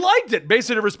really liked it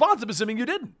based on your response. I'm assuming you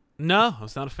didn't. No, I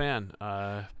was not a fan.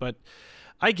 But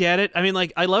I get it. I mean,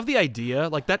 like, I love the idea.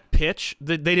 Like, that pitch,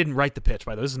 they didn't write the pitch,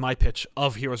 by the way. This is my pitch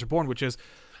of Heroes Reborn, which is,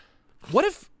 what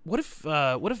if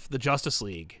the Justice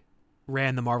League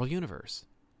ran the Marvel Universe?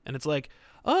 And it's like,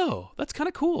 oh, that's kind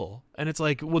of cool. And it's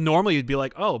like, well, normally you'd be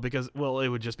like, oh, because, well, it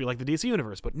would just be like the DC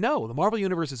Universe. But no, the Marvel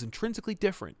Universe is intrinsically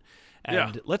different.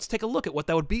 And let's take a look at what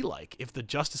that would be like if the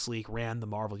Justice League ran the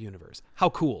Marvel Universe. How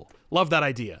cool. Love that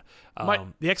idea.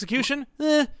 The execution,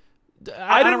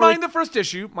 I didn't mind the first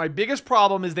issue. My biggest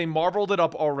problem is they marveled it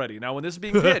up already. Now, when this is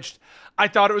being pitched, I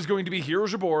thought it was going to be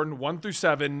Heroes Reborn 1 through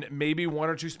 7, maybe 1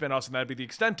 or 2 spinoffs, and that'd be the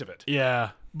extent of it.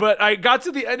 Yeah. But I got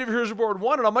to the end of Heroes Reborn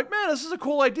 1, and I'm like, man, this is a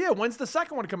cool idea. When's the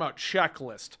second one come out?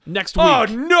 Checklist. Next week. Oh,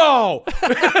 no!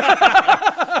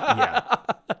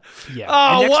 Yeah.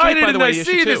 Oh, why didn't I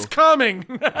see this coming?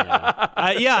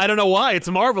 I don't know why. It's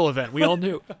a Marvel event. We all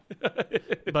knew.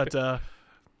 But,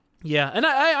 yeah, and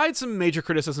I had some major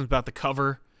criticisms about the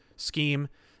cover scheme.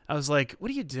 I was like, what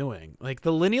are you doing? Like,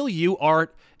 the Lineal U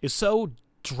art is so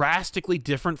drastically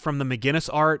different from the McGinnis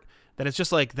art that it's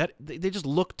just like that they just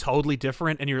look totally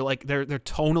different, and you're like they're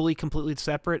tonally completely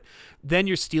separate. Then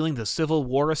you're stealing the Civil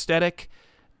War aesthetic,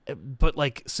 but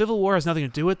like Civil War has nothing to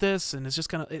do with this, and it's just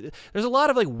kind of there's a lot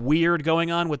of like weird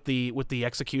going on with the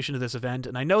execution of this event.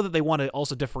 And I know that they want to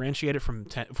also differentiate it from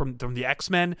the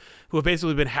X-Men, who have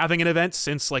basically been having an event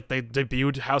since like they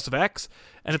debuted House of X,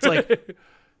 and it's like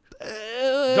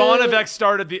Dawn of X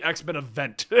started the X-Men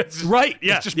event. Right,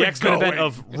 yeah, just the X-Men event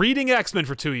of reading X-Men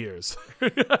for 2 years.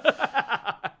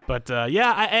 But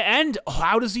and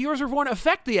how does Heroes Reborn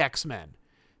affect the X-Men?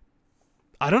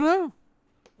 I don't know.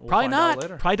 Probably not.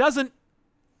 Probably doesn't.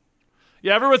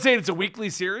 Yeah, everyone's saying it's a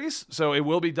weekly series, so it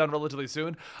will be done relatively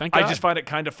soon. Thank God. I just find it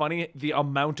kind of funny, the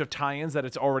amount of tie-ins that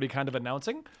it's already kind of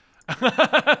announcing.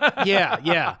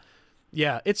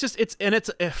 Yeah, it's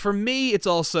for me, it's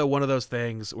also one of those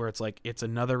things where it's like, it's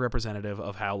another representative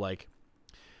of how, like,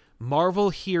 Marvel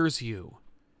hears you.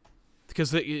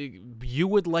 Because you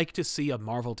would like to see a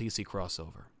Marvel DC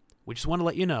crossover. We just want to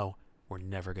let you know, we're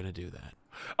never going to do that.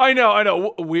 I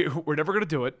know. We're never going to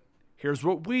do it. Here's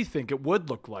what we think it would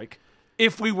look like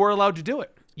if we were allowed to do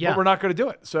it. Yeah. But we're not going to do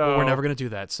it. So we're never going to do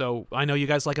that. So I know you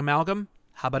guys like Amalgam.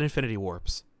 How about Infinity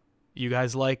Warps? You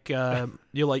guys like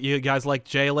you guys like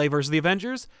JLA versus the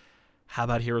Avengers? How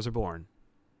about Heroes Reborn?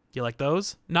 You like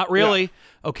those? Not really.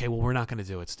 Yeah. Okay, well, we're not going to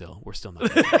do it still. We're still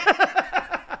not going to do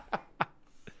it.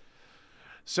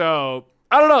 So,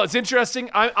 I don't know. It's interesting.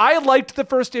 I liked the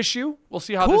first issue. We'll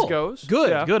see how this goes.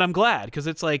 Good. I'm glad, because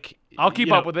it's like, I'll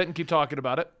keep up with it and keep talking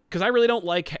about it. Because I really don't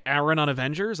like Aaron on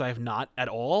Avengers. I have not at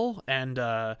all. And,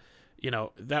 that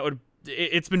would...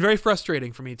 It's been very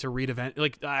frustrating for me to read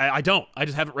I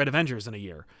just haven't read Avengers in a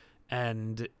year,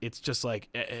 and it's just like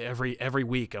every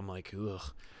week I'm like,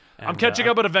 ugh. And, I'm catching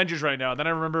up on Avengers right now. And then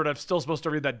I remembered I'm still supposed to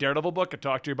read that Daredevil book and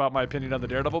talk to you about my opinion on the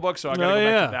Daredevil book. So I gotta go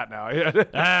back to that now.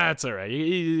 That's all right.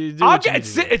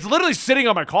 It's literally sitting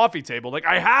on my coffee table. Like,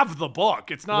 I have the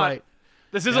book. It's not. Right.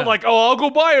 This isn't like, oh, I'll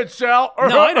go buy it, Sal.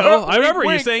 No, I know. I remember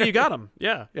you saying you got them.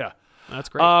 Yeah. That's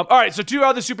great. All right, so 2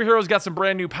 other superheroes got some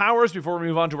brand new powers before we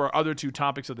move on to our other 2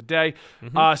 topics of the day.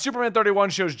 Superman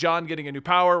 31 shows John getting a new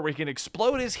power where he can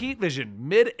explode his heat vision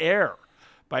mid-air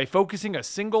by focusing a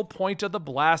single point of the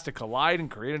blast to collide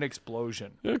and create an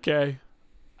explosion. Okay.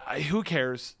 Who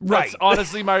cares? Right. That's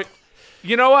honestly my...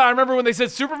 You know what? I remember when they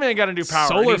said Superman got a new power.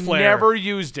 Solar and he flare. Never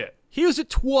used it. He used it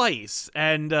twice,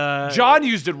 and John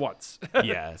used it once.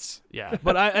 Yes, yeah.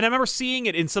 But I remember seeing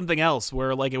it in something else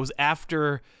where like it was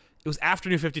after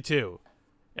New 52,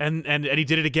 and he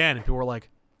did it again, and people were like,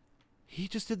 he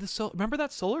just did the remember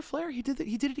that solar flare? He did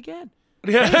it again.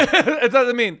 Yeah, it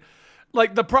doesn't mean.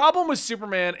 Like, the problem with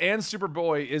Superman and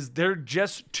Superboy is they're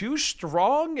just too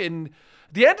strong and,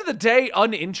 at the end of the day,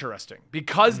 uninteresting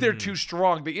because they're too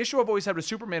strong. The issue I've always had with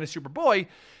Superman and Superboy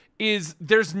is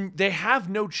they have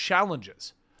no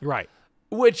challenges. Right.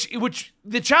 Which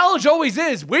the challenge always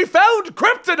is, we found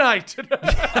kryptonite.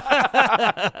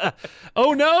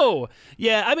 Oh no.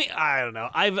 Yeah, I mean, I don't know.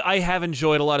 I have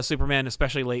enjoyed a lot of Superman,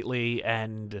 especially lately,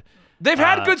 and they've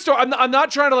had good story. I'm not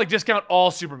trying to like discount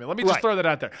all Superman. Let me just throw that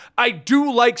out there. I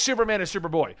do like Superman and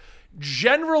Superboy.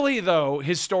 Generally, though,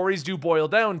 his stories do boil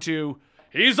down to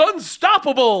he's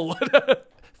unstoppable.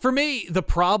 For me, the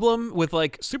problem with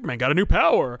like Superman got a new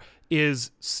power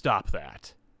is stop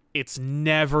that. It's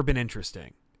never been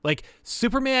interesting. Like,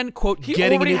 Superman, quote,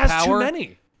 getting a new power. He already has too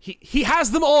many. He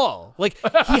has them all. Like,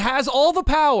 he has all the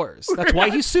powers. That's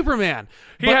why he's Superman.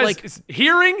 He has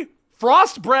hearing,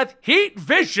 frost breath, heat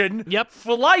vision,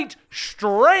 flight,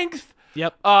 strength,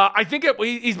 Yep. I think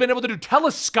he's been able to do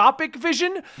telescopic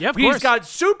vision. Yeah, of He's course. got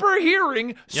super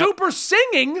hearing, super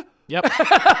singing. Yep.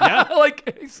 Yeah.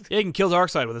 Like, Yeah, he can kill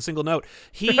Darkseid with a single note.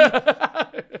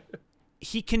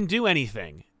 He can do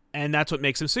anything, and that's what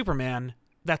makes him Superman.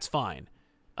 That's fine.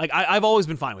 Like I've always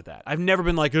been fine with that. I've never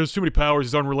been like, there's too many powers,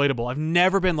 he's unrelatable. I've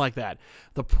never been like that.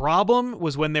 The problem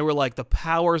was when they were like, the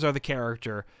powers are the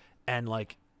character, and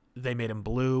like they made him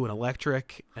blue and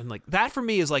electric, and like that for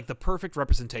me is like the perfect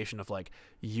representation of like,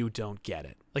 you don't get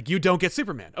it. Like, you don't get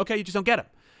Superman. Okay, you just don't get him.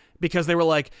 Because they were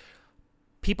like,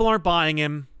 people aren't buying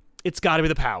him. It's got to be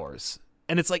the powers.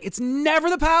 And it's like, it's never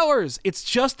the powers. It's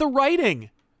just the writing.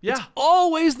 yeah. It's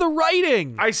always the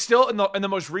writing. I still, in the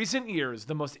most recent years,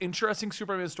 the most interesting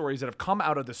Superman stories that have come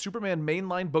out of the Superman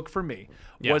mainline book for me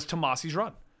was Tomasi's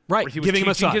run. Right, Where he was giving him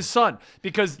a teaching son. his son.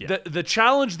 Because the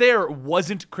challenge there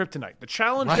wasn't kryptonite. The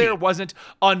challenge there wasn't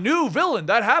a new villain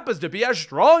that happens to be as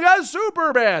strong as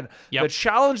Superman. Yep. The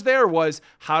challenge there was,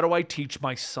 how do I teach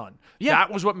my son? Yeah.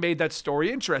 That was what made that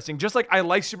story interesting. Just like I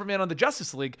like Superman on the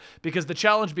Justice League, because the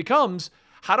challenge becomes,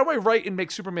 how do I write and make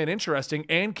Superman interesting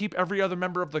and keep every other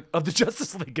member of the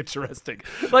Justice League interesting?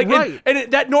 Like, Right.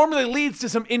 that normally leads to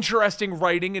some interesting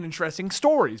writing and interesting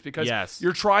stories, because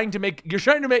you're trying to make,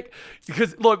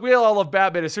 because look, we all love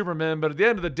Batman and Superman, but at the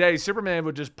end of the day, Superman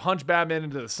would just punch Batman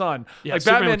into the sun. Yeah, like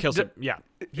Superman Batman would kill him. Yeah,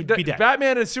 he'd be dead.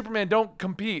 Batman and Superman don't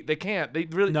compete. They can't. They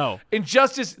really No.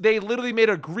 Injustice, they literally made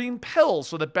a green pill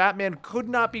so that Batman could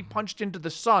not be punched into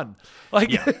the sun. Like,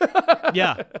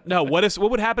 Yeah. No, what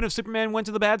would happen if Superman went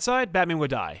to the bad side? Batman would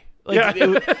die. Like,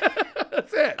 Yeah.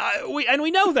 That's it.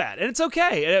 we know that, and it's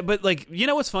okay. But like, you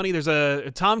know what's funny?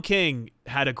 There's Tom King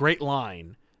had a great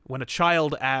line when a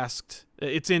child asked.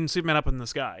 It's in Superman Up in the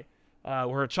Sky,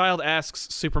 where a child asks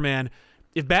Superman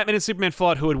if Batman and Superman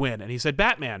fought, who would win, and he said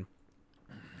Batman.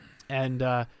 And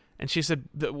she said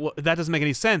that doesn't make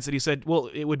any sense, and he said, well,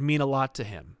 it would mean a lot to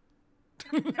him.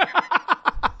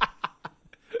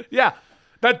 Yeah.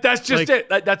 That's just Like-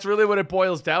 it. That's really what it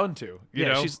boils down to. You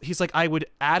know? He's like, I would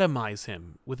atomize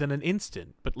him within an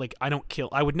instant, but like,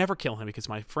 I would never kill him because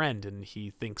my friend and he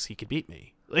thinks he could beat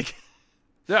me. Like,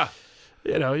 Yeah.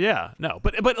 no,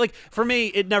 but like for me,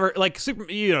 it never like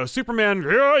Superman.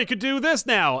 Yeah, he could do this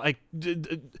now. Like,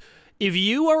 if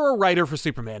you are a writer for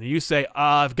Superman and you say,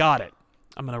 I've got it,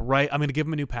 I'm gonna give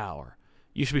him a new power,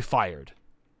 you should be fired.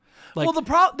 Like, Well,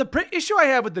 the issue I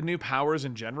have with the new powers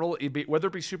in general, whether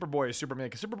it be Superboy or Superman,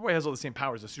 because Superboy has all the same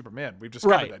powers as Superman. We've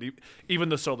discovered Right. that, even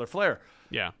the solar flare.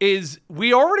 Yeah. Is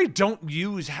we already don't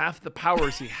use half the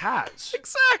powers he has.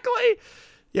 Exactly.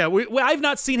 Yeah, I've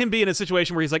not seen him be in a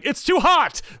situation where he's like, it's too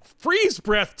hot, freeze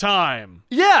breath time.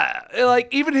 Yeah, like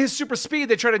even his super speed,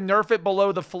 they try to nerf it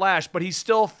below the Flash, but he's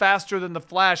still faster than the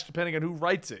Flash, depending on who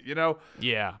writes it. You know,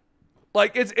 Yeah.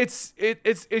 like it's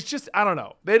just, I don't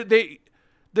know.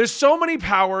 There's so many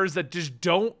powers that just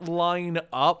don't line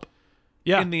up.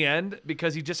 Yeah. In the end,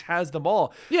 because he just has them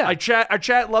all. Yeah. Our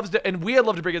chat loves to, and we had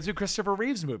loved to bring it to Christopher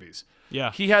Reeve's movies.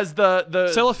 Yeah. He has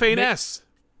the Cellophane S.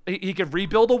 He could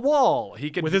rebuild a wall. He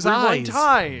could With his rewind eyes.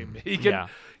 time. He can Yeah.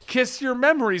 kiss your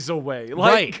memories away.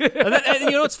 Like, Right. And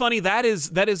you know what's funny? That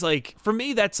is like, for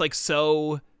me, that's like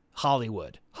so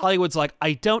Hollywood. Hollywood's like,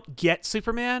 I don't get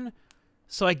Superman,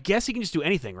 so I guess he can just do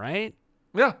anything, right?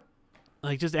 yeah.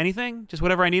 Like, just anything? Just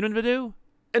whatever I need him to do?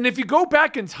 And if you go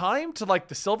back in time to like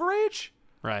the Silver Age,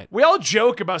 Right. we all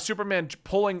joke about Superman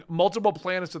pulling multiple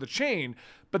planets to the chain,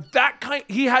 but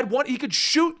he could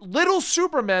shoot little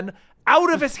Superman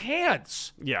out of his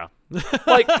hands. Yeah.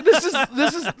 Like this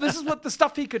is what the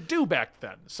stuff he could do back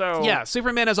then. So Yeah,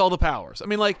 Superman has all the powers. I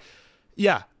mean, like,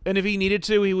 yeah, and if he needed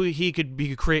to, he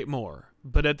could create more.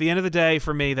 But at the end of the day,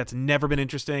 for me, that's never been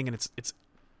interesting, and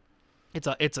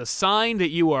it's a sign that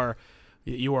you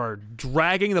are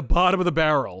dragging the bottom of the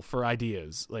barrel for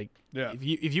ideas. Like, Yeah.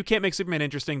 if you can't make Superman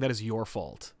interesting, that is your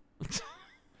fault.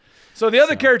 So the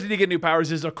other character to get new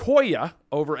powers is Okoye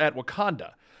over at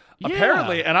Wakanda. Yeah.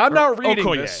 Apparently, and I'm not reading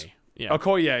Okoye. this. Yeah.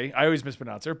 Okoye. I always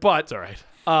mispronounce her, but It's all right.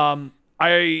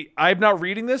 I'm not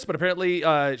reading this, but apparently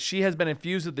she has been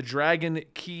infused with the dragon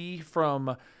key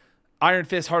from Iron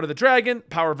Fist, Heart of the Dragon.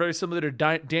 Power very similar to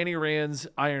Danny Rand's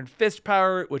Iron Fist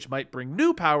power, which might bring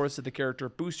new powers to the character,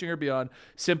 boosting her beyond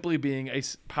simply being a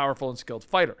powerful and skilled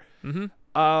fighter. Mm-hmm.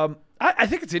 I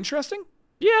think it's interesting.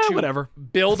 Yeah, to whatever.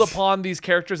 Build upon these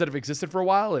characters that have existed for a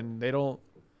while, and they don't.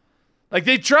 Like,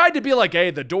 they tried to be like,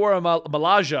 hey, the Dora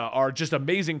Milaje are just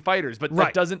amazing fighters, but that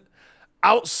Right. doesn't,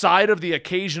 outside of the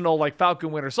occasional, like,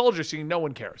 Falcon Winter Soldier scene, no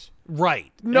one cares.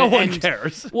 Right. No one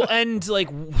cares. Well, and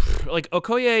like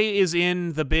Okoye is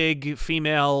in the big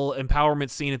female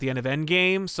empowerment scene at the end of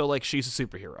Endgame, so like she's a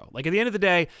superhero. Like at the end of the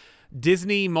day,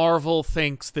 Disney Marvel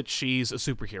thinks that she's a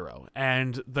superhero,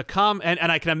 and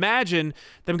and I can imagine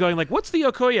them going like, "What's the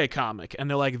Okoye comic?" And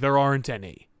they're like, "There aren't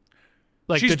any."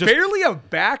 Like she's barely a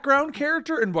background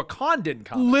character in Wakandan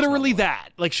comics. Literally that.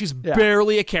 Like she's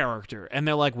barely a character, and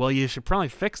they're like, "Well, you should probably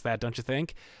fix that, don't you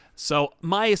think?" So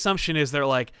my assumption is they're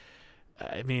like,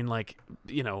 I mean, like,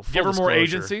 you know, give her more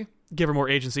agency. Give her more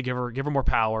agency. Give her more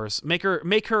powers.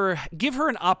 Give her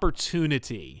an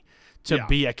opportunity to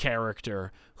be a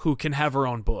character who can have her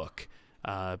own book,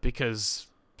 because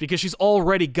she's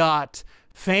already got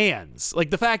fans. Like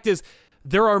the fact is,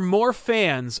 there are more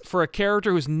fans for a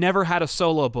character who's never had a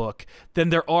solo book than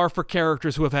there are for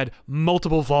characters who have had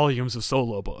multiple volumes of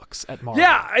solo books at Marvel.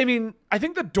 Yeah, I mean, I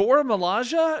think the Dora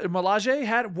Milaje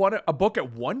had a book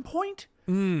at one point.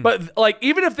 But like,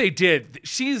 even if they did,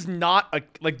 she's not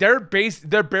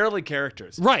they're barely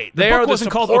characters. Right. The book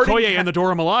wasn't called Okoye and the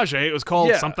Dora Milaje. It was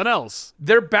called something else.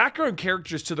 They're background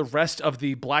characters to the rest of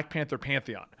the Black Panther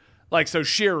pantheon. Like, so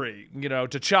Shuri, you know,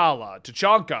 T'Challa,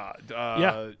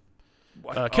 T'Chaka,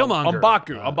 Killmonger.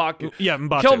 M'Baku. M'Baku,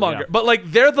 Killmonger. yeah. But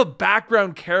like, they're the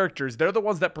background characters. They're the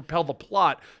ones that propel the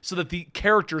plot so that the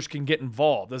characters can get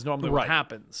involved. That's normally what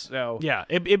happens. So yeah,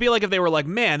 it'd be like if they were like,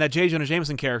 man, that J. Jonah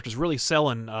Jameson character is really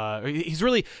selling. He's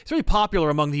really popular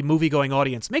among the movie-going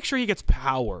audience. Make sure he gets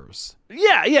powers.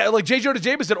 Yeah. Like J. Jonah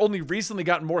Jameson only recently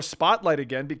gotten more spotlight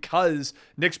again because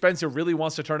Nick Spencer really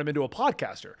wants to turn him into a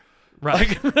podcaster.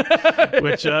 Right.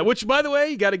 which, by the way,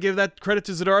 you got to give that credit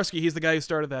to Zdarsky. He's the guy who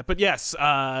started that. But yes,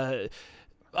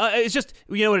 it's just,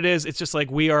 you know what it is? It's just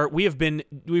like we've been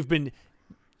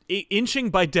inching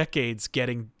by decades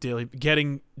getting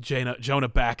Jonah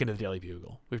back into the Daily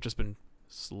Bugle. We've just been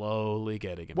slowly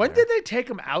getting him. When did they take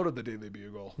him out of the Daily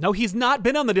Bugle? No, he's not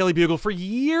been on the Daily Bugle for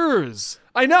years.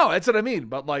 I know, that's what I mean.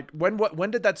 But like,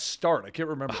 when did that start? I can't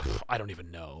remember. I don't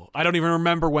even know. I don't even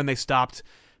remember when they stopped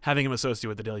having him associated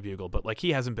with the Daily Bugle, but like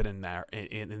he hasn't been in there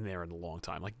in a long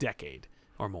time, like decade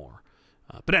or more.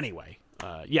 But anyway,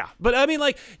 yeah. But I mean,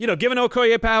 like, you know, giving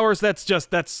Okoye powers,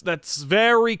 that's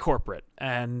very corporate,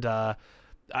 and I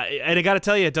got to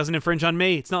tell you, it doesn't infringe on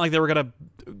me. It's not like they weren't gonna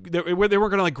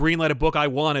like greenlight a book I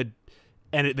wanted,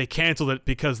 and they canceled it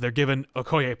because they're giving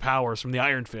Okoye powers from the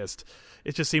Iron Fist.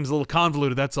 It just seems a little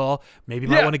convoluted. That's all. Maybe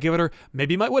you might want to give it her.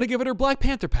 Maybe you might want to give it her Black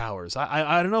Panther powers.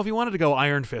 I don't know if you wanted to go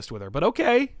Iron Fist with her, but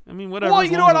okay. I mean, whatever. Well,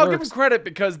 you know what? I'll give him credit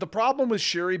because the problem with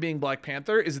Shuri being Black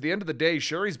Panther is at the end of the day,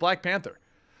 Shuri's Black Panther.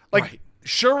 Like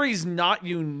Shuri's not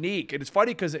unique, and it's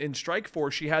funny because in Strike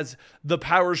Force she has the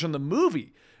powers from the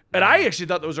movie, and I actually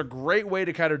thought that was a great way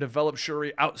to kind of develop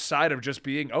Shuri outside of just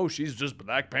being she's just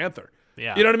Black Panther.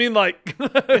 Yeah, you know what I mean? Like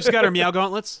she's got her Meow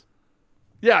gauntlets.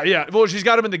 Yeah. Well, she's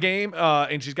got him in the game,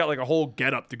 and she's got like a whole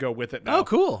getup to go with it now. Oh,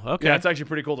 cool. Okay. Yeah, it's actually a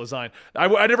pretty cool design.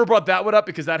 I never brought that one up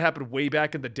because that happened way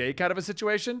back in the day, kind of a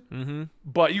situation. Mm-hmm.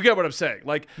 But you get what I'm saying.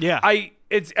 Like, yeah, I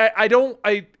don't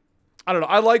know.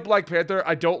 I like Black Panther.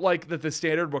 I don't like that the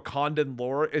standard Wakandan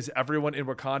lore is everyone in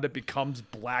Wakanda becomes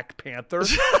Black Panther.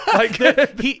 Like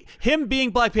him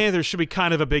being Black Panther should be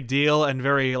kind of a big deal and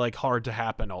very like hard to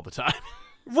happen all the time.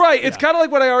 Right. It's kind of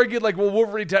like what I argued, like, well,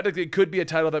 Wolverine technically could be a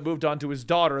title that moved on to his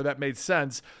daughter. That made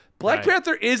sense. Black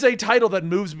Panther is a title that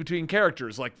moves between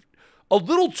characters, like, a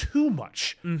little too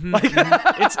much. Mm-hmm. Like,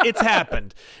 it's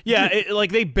happened. Yeah,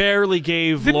 like, they barely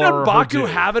gave Didn't Laura M'Baku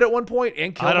have it at one point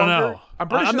and Killmonger? I don't know. I'm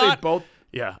pretty sure they both...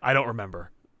 Yeah, I don't remember.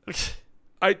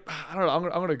 I don't know. I'm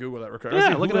gonna Google that real quick.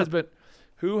 Yeah, look at that.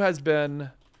 Who has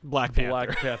been Black Panther?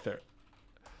 Black Panther.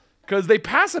 Because they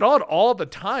pass it on all the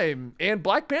time, and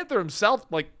Black Panther himself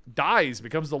like dies,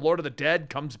 becomes the Lord of the Dead,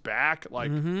 comes back,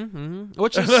 like,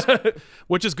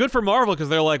 which is good for Marvel because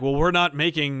they're like, well, we're not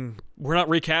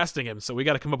recasting him, so we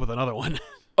got to come up with another one.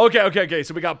 Okay.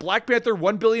 So we got Black Panther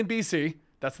 1 billion BC.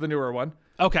 That's the newer one.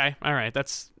 Okay, all right.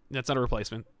 That's not a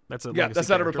replacement. That's a legacy that's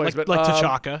not character. a replacement. Like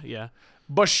T'Chaka. Yeah.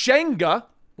 Bashenga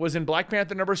was in Black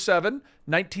Panther number 7,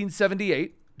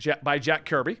 1978, by Jack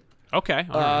Kirby. Okay.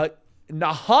 All right.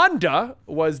 Nahanda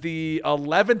was the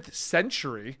 11th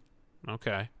century.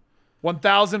 Okay.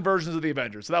 1,000 versions of the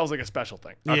Avengers. So that was like a special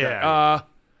thing. Okay. Yeah.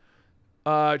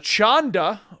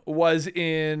 Chanda was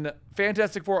in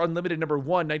Fantastic Four Unlimited number 1,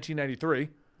 1993.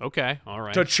 Okay. All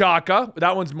right. T'Chaka.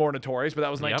 That one's more notorious, but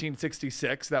that was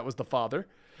 1966. That was the father.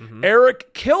 Mm-hmm.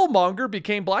 Eric Killmonger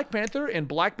became Black Panther in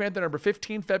Black Panther number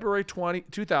 15, February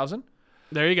 2000.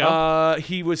 There you go.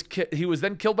 He was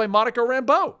then killed by Monica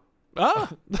Rambeau. Oh,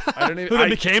 I don't even. who then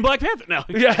became Black Panther? No.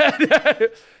 Yeah.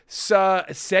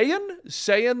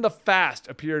 Saiyan the Fast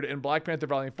appeared in Black Panther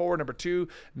Volume 4, number 2,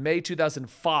 May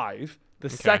 2005. The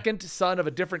second son of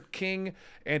a different king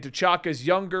and T'Chaka's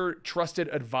younger trusted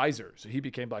advisor. So he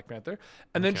became Black Panther.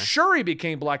 And then Shuri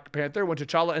became Black Panther when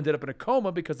T'Challa ended up in a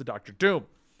coma because of Dr.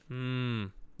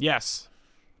 Doom. Yes.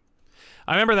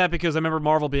 I remember that because I remember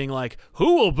Marvel being like,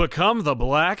 who will become the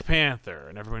Black Panther?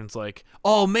 And everyone's like,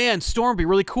 oh man, Storm would be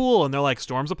really cool. And they're like,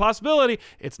 Storm's a possibility.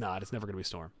 It's not. It's never going to be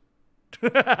Storm.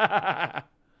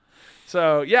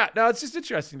 So, yeah, no, it's just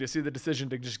interesting to see the decision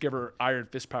to just give her Iron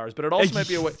Fist powers. But it also might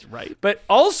be a way. Right. But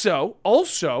also,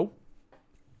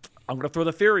 I'm going to throw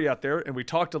the theory out there, and we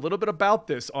talked a little bit about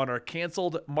this on our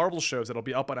canceled Marvel shows that'll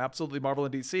be up on Absolutely Marvel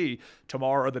and DC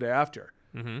tomorrow or the day after.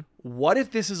 What if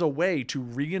this is a way to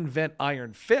reinvent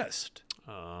Iron Fist?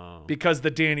 Because the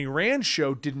Danny Rand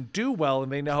show didn't do well, and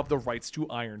they now have the rights to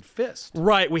Iron Fist.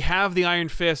 Right, we have the Iron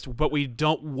Fist, but we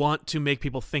don't want to make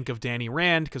people think of Danny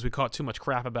Rand because we caught too much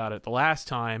crap about it the last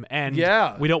time, and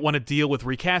we don't want to deal with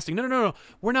recasting. No.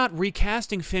 We're not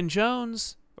recasting Finn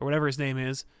Jones, or whatever his name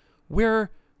is. We have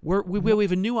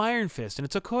a new Iron Fist, and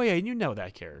it's Okoye, and you know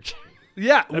that character.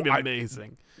 Yeah. That'd be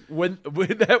amazing. When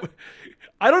that,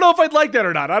 I don't know if I'd like that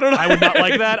or not. I don't know. I would not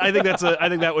like that. I think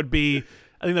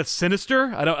that's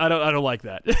sinister. I don't like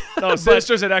that. No,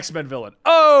 Sinister's an X-Men villain.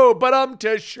 Oh, but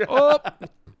Tish.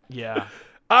 Yeah.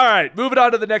 All right, moving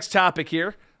on to the next topic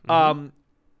here.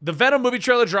 The Venom movie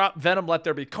trailer dropped. Venom: Let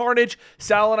There Be Carnage.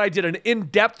 Sal and I did an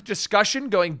in-depth discussion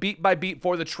going beat by beat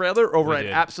for the trailer over at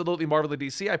Absolutely Marvel and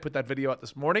DC. I put that video out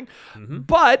this morning.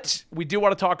 But we do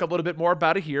want to talk a little bit more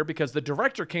about it here because the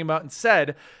director came out and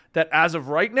said that as of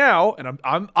right now, and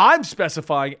I'm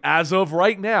specifying as of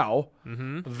right now,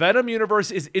 Venom universe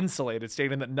is insulated,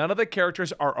 stating that none of the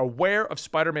characters are aware of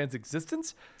Spider-Man's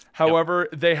existence. However,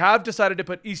 they have decided to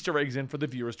put Easter eggs in for the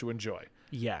viewers to enjoy.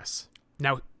 Yes.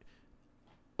 Now,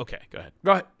 okay, go ahead.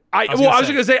 Go ahead. I was just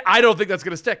going to say, I don't think that's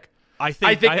going to stick. I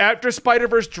think after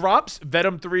Spider-Verse drops,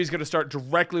 Venom 3 is going to start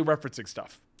directly referencing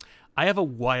stuff. I have a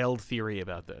wild theory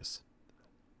about this.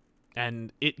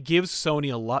 And it gives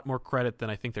Sony a lot more credit than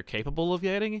I think they're capable of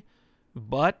getting.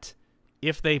 But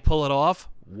if they pull it off,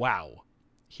 wow.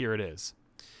 Here it is.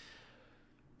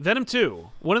 Venom 2.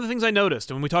 One of the things I noticed,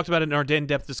 and when we talked about it in our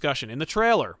in-depth discussion, in the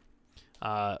trailer,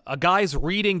 a guy's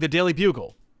reading the Daily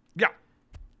Bugle. Yeah.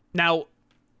 Now,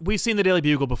 we've seen the Daily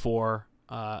Bugle before,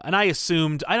 and I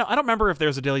assumed... I don't remember if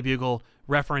there's a Daily Bugle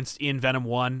referenced in Venom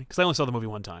 1, because I only saw the movie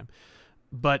one time.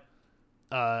 But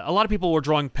a lot of people were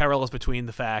drawing parallels between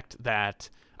the fact that...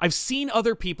 I've seen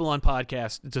other people on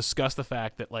podcasts discuss the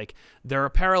fact that like there are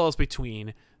parallels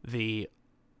between the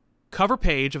cover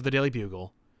page of the Daily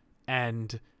Bugle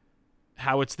and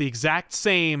how it's the exact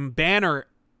same banner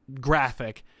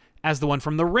graphic as the one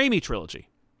from the Raimi trilogy.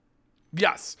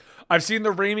 Yes. I've seen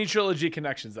the Raimi trilogy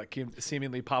connections that can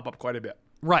seemingly pop up quite a bit.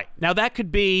 Right. Now, that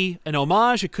could be an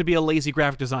homage. It could be a lazy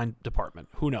graphic design department.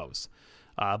 Who knows?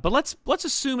 But let's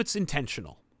assume it's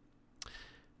intentional.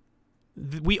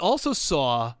 We also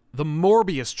saw the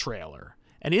Morbius trailer.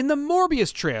 And in the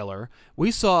Morbius trailer,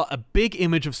 we saw a big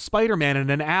image of Spider-Man in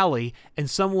an alley and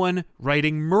someone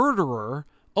writing murderer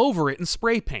over it in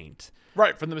spray paint.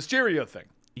 Right, from the Mysterio thing.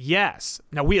 Yes.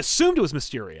 Now, we assumed it was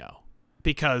Mysterio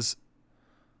because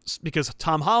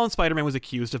Tom Holland's Spider-Man was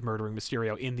accused of murdering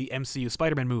Mysterio in the MCU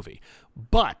Spider-Man movie.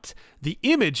 But the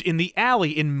image in the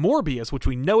alley in Morbius, which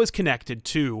we know is connected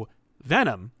to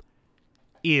Venom,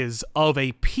 is of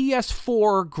a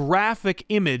PS4 graphic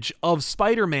image of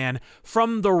Spider-Man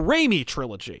from the Raimi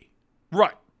trilogy.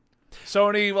 Right.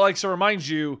 Sony likes to remind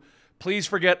you, please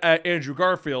forget Andrew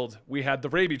Garfield. We had the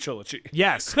Raimi trilogy.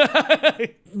 Yes.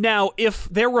 Now, if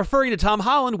they're referring to Tom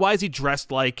Holland, why is he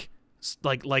dressed like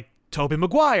Tobey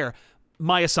Maguire?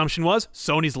 My assumption was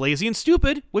Sony's lazy and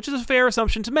stupid, which is a fair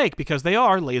assumption to make because they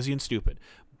are lazy and stupid.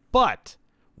 But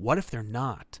what if they're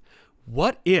not?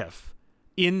 What if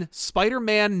in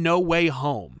Spider-Man No Way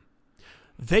Home,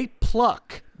 they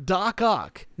pluck Doc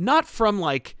Ock, not from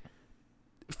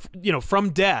from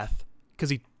death,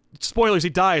 because spoilers, he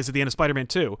dies at the end of Spider-Man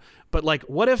 2, but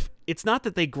what if it's not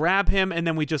that they grab him and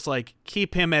then we just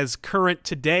keep him as current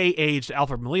today aged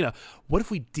Alfred Molina? What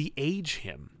if we de-age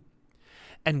him?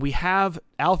 And we have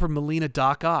Alfred Molina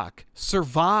Doc Ock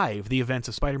survive the events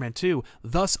of Spider-Man 2,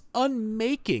 thus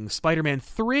unmaking Spider-Man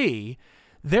 3,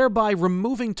 thereby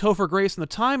removing Topher Grace from the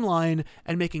timeline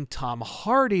and making Tom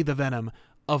Hardy the Venom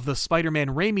of the Spider-Man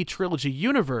Raimi trilogy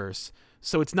universe.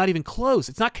 So it's not even close.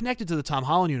 It's not connected to the Tom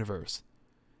Holland universe.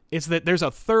 It's that there's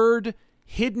a third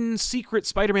hidden secret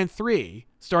Spider-Man 3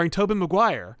 starring Tobey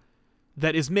Maguire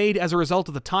that is made as a result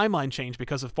of the timeline change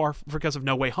because of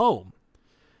No Way Home,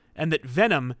 and that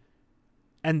Venom,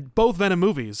 and both Venom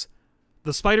movies,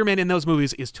 the Spider-Man in those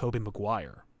movies is Tobey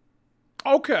Maguire.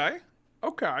 Okay.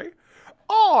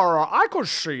 Oh, I could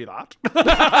see that.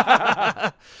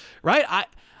 Right?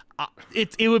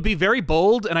 It would be very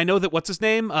bold, and I know that what's his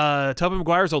name? Tobey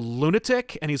Maguire's a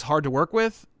lunatic, and he's hard to work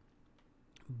with.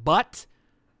 But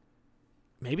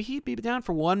maybe he'd be down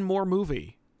for one more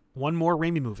movie, one more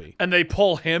Raimi movie, And they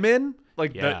pull him in,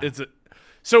 like Yeah.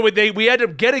 So we end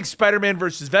up getting Spider-Man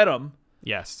versus Venom,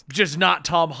 yes, just not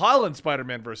Tom Holland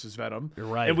Spider-Man versus Venom. You're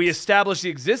right. And we establish the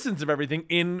existence of everything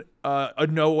in a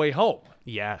No Way Home.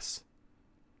 yes,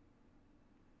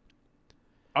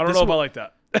 I don't know if I like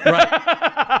that.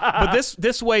 right. But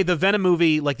this way, the Venom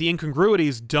movie, like the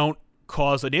incongruities, don't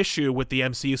cause an issue with the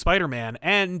MCU Spider-Man,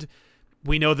 and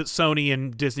we know that Sony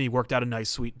and Disney worked out a nice,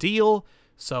 sweet deal.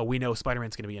 So we know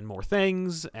Spider-Man's going to be in more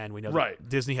things, and we know that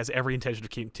Disney has every intention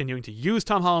of continuing to use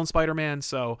Tom Holland Spider-Man.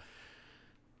 So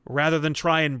rather than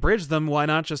try and bridge them, why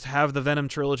not just have the Venom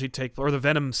trilogy or the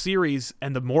Venom series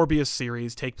and the Morbius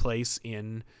series take place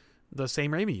in the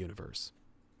same Raimi universe?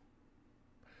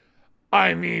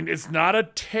 I mean, it's not a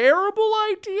terrible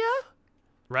idea,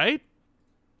 Right?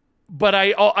 but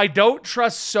I don't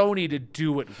trust Sony to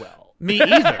do it well. Me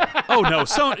either. Oh no,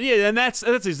 Sony. Yeah, and that's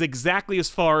exactly as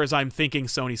far as I'm thinking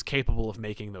Sony's capable of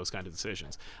making those kind of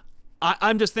decisions.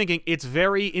 I'm just thinking it's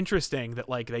very interesting that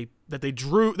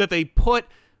they put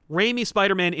Raimi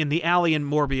Spider-Man in the alley in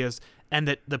Morbius, and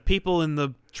that the people in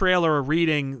the trailer are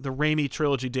reading the Raimi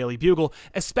trilogy Daily Bugle,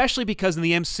 especially because in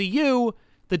the MCU,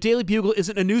 the Daily Bugle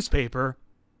isn't a newspaper;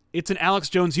 it's an Alex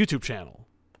Jones YouTube channel.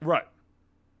 Right.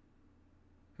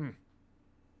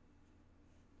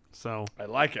 So I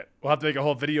like it. We'll have to make a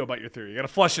whole video about your theory. You got to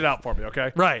flush it out for me,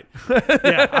 okay? right,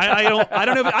 yeah.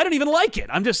 I don't even like it.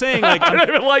 I'm just saying, like, I don't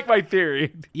even like my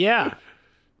theory. yeah,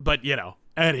 but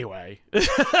anyway. So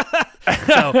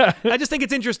I just think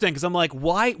it's interesting because I'm like,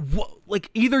 why?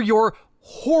 Like, either you're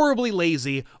horribly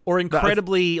lazy or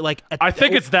incredibly I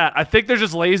think it's that. I think they're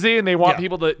just lazy and they want Yeah.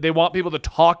 people to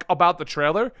talk about the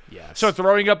trailer. Yes. So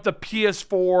throwing up the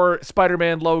PS4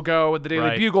 Spider-Man logo and the Daily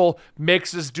Right. Bugle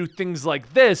makes us do things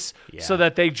like this so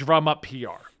that they drum up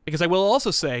PR. Because I will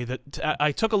also say that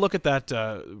I took a look at that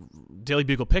Daily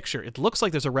Bugle picture. It looks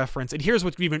like there's a reference, and here's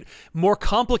what's even more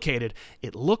complicated.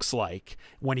 It looks like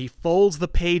when he folds the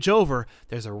page over,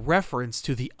 there's a reference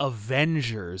to the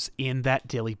Avengers in that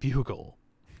Daily Bugle,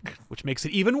 which makes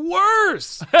it even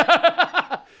worse.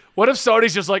 What if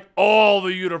Sony's just like, all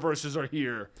the universes are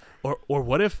here? Or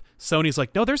what if Sony's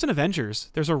like, no, there's an Avengers.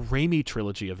 There's a Raimi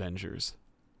trilogy Avengers.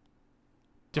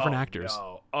 Different actors.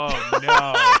 No. Oh,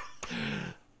 no.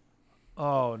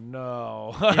 Oh,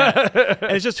 no. Yeah.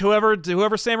 And it's just whoever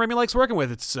Sam Raimi likes working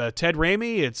with. It's Ted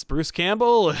Raimi. It's Bruce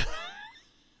Campbell. And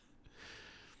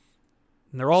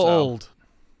they're all old.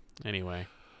 Anyway.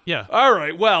 Yeah. All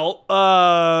right. Well,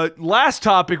 last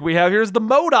topic we have here is the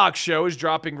MODOK show is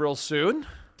dropping real soon.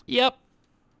 Yep.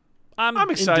 I'm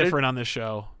excited. indifferent on this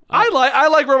show. I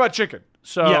like Robot Chicken.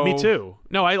 So Yeah, me too.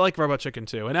 No, I like Robot Chicken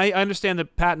too. And I understand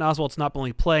that Patton Oswalt's not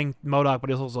only playing MODOK,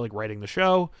 but he's also like writing the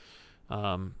show.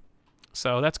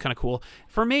 So that's kind of cool.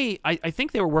 For me, I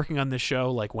think they were working on this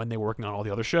show like when they were working on all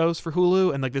the other shows for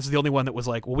Hulu, and like this is the only one that was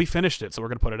like, well, we finished it, so we're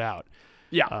going to put it out.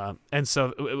 Yeah. And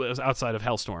so it was outside of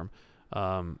Hellstorm.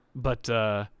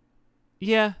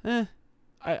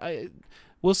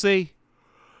 We'll see.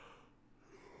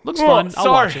 Looks fun.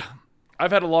 I'll watch it.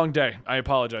 I've had a long day. I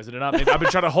apologize. I've been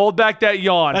trying to hold back that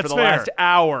yawn for the fair. last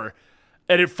hour,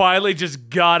 and it finally just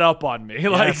got up on me.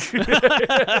 Like for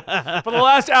the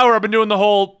last hour, I've been doing the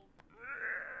whole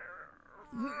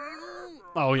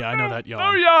Oh yeah, I know that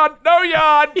yawn. no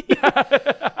yawn.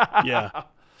 Yeah,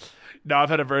 No, I've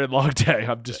had a very long day.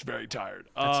 I'm just very tired.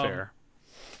 that's fair.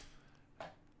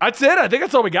 That's it. I think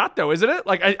that's all we got, though, isn't it?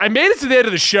 Like I made it to the end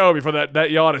of the show before that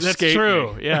yawn escaped. That's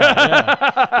true. Me. Yeah.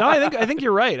 No, I think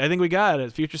you're right. I think we got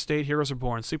it. Future State, Heroes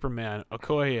Reborn, Superman,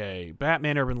 Okoye,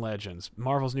 Batman: Urban Legends,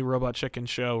 Marvel's new Robot Chicken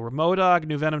show, MODOK,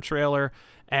 new Venom trailer,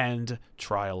 and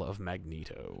Trial of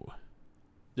Magneto.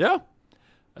 Yeah.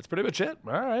 That's pretty much it.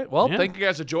 All right. Well, Yeah. thank you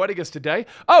guys for joining us today.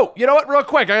 Oh, you know what? Real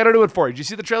quick, I got to do it for you. Did you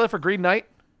see the trailer for Green Knight?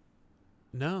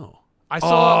 No, I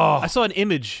saw an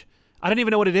image. I don't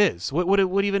even know what it is.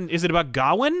 What even is it about?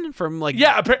 Gawain from like?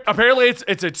 Yeah, apparently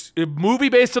it's a movie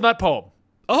based on that poem.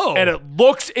 Oh, And it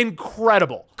looks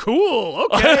incredible. cool.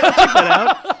 Okay, I'll check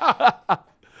that out.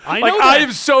 I know that. I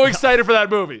am so excited for that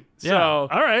movie. Yeah. So,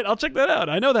 All right, I'll check that out.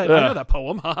 I know that. I know that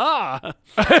poem. Haha.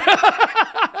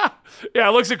 yeah,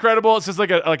 it looks incredible. It's just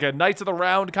like a Knights of the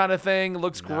Round kind of thing. It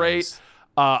looks great. Nice.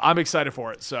 I'm excited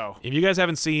for it. So If you guys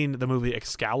haven't seen the movie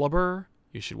Excalibur,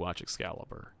 you should watch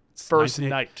Excalibur. It's first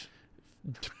night.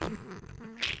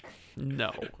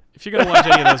 No. If you're going to watch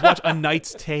any of those, watch A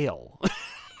Knight's Tale.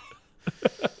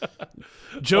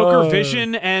 Joker,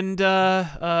 Vision, and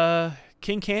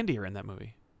King Candy are in that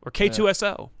movie. Or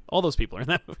K2SO. All those people are in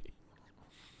that movie.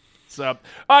 So, all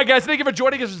right, guys, thank you for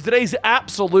joining us for today's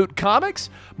Absolute Comics.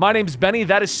 My name's Benny.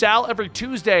 That is Sal. Every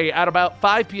Tuesday at about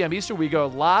 5 p.m. Eastern, we go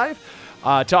live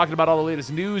talking about all the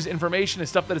latest news, information, and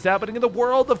stuff that is happening in the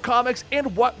world of comics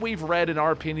and what we've read in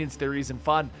our opinions, theories, and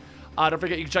fun. Don't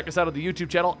forget, you can check us out on the YouTube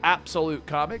channel, Absolute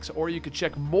Comics, or you can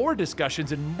check more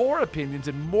discussions and more opinions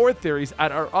and more theories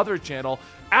at our other channel,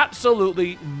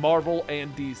 Absolutely Marvel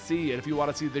and DC. And if you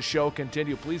want to see the show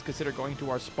continue, please consider going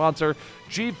to our sponsor,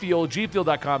 G Fuel,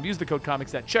 gfuel.com. Use the code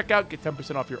COMICS at checkout. Get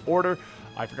 10% off your order.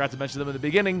 I forgot to mention them in the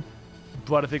beginning,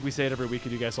 but I think we say it every week,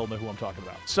 and you guys all know who I'm talking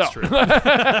about. So,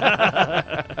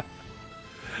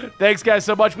 thanks, guys,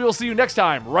 so much. We will see you next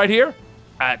time right here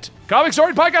at Comic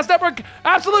Story Podcast Network,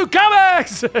 Absolute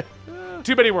Comics!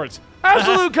 Too many words.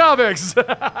 Absolute Comics!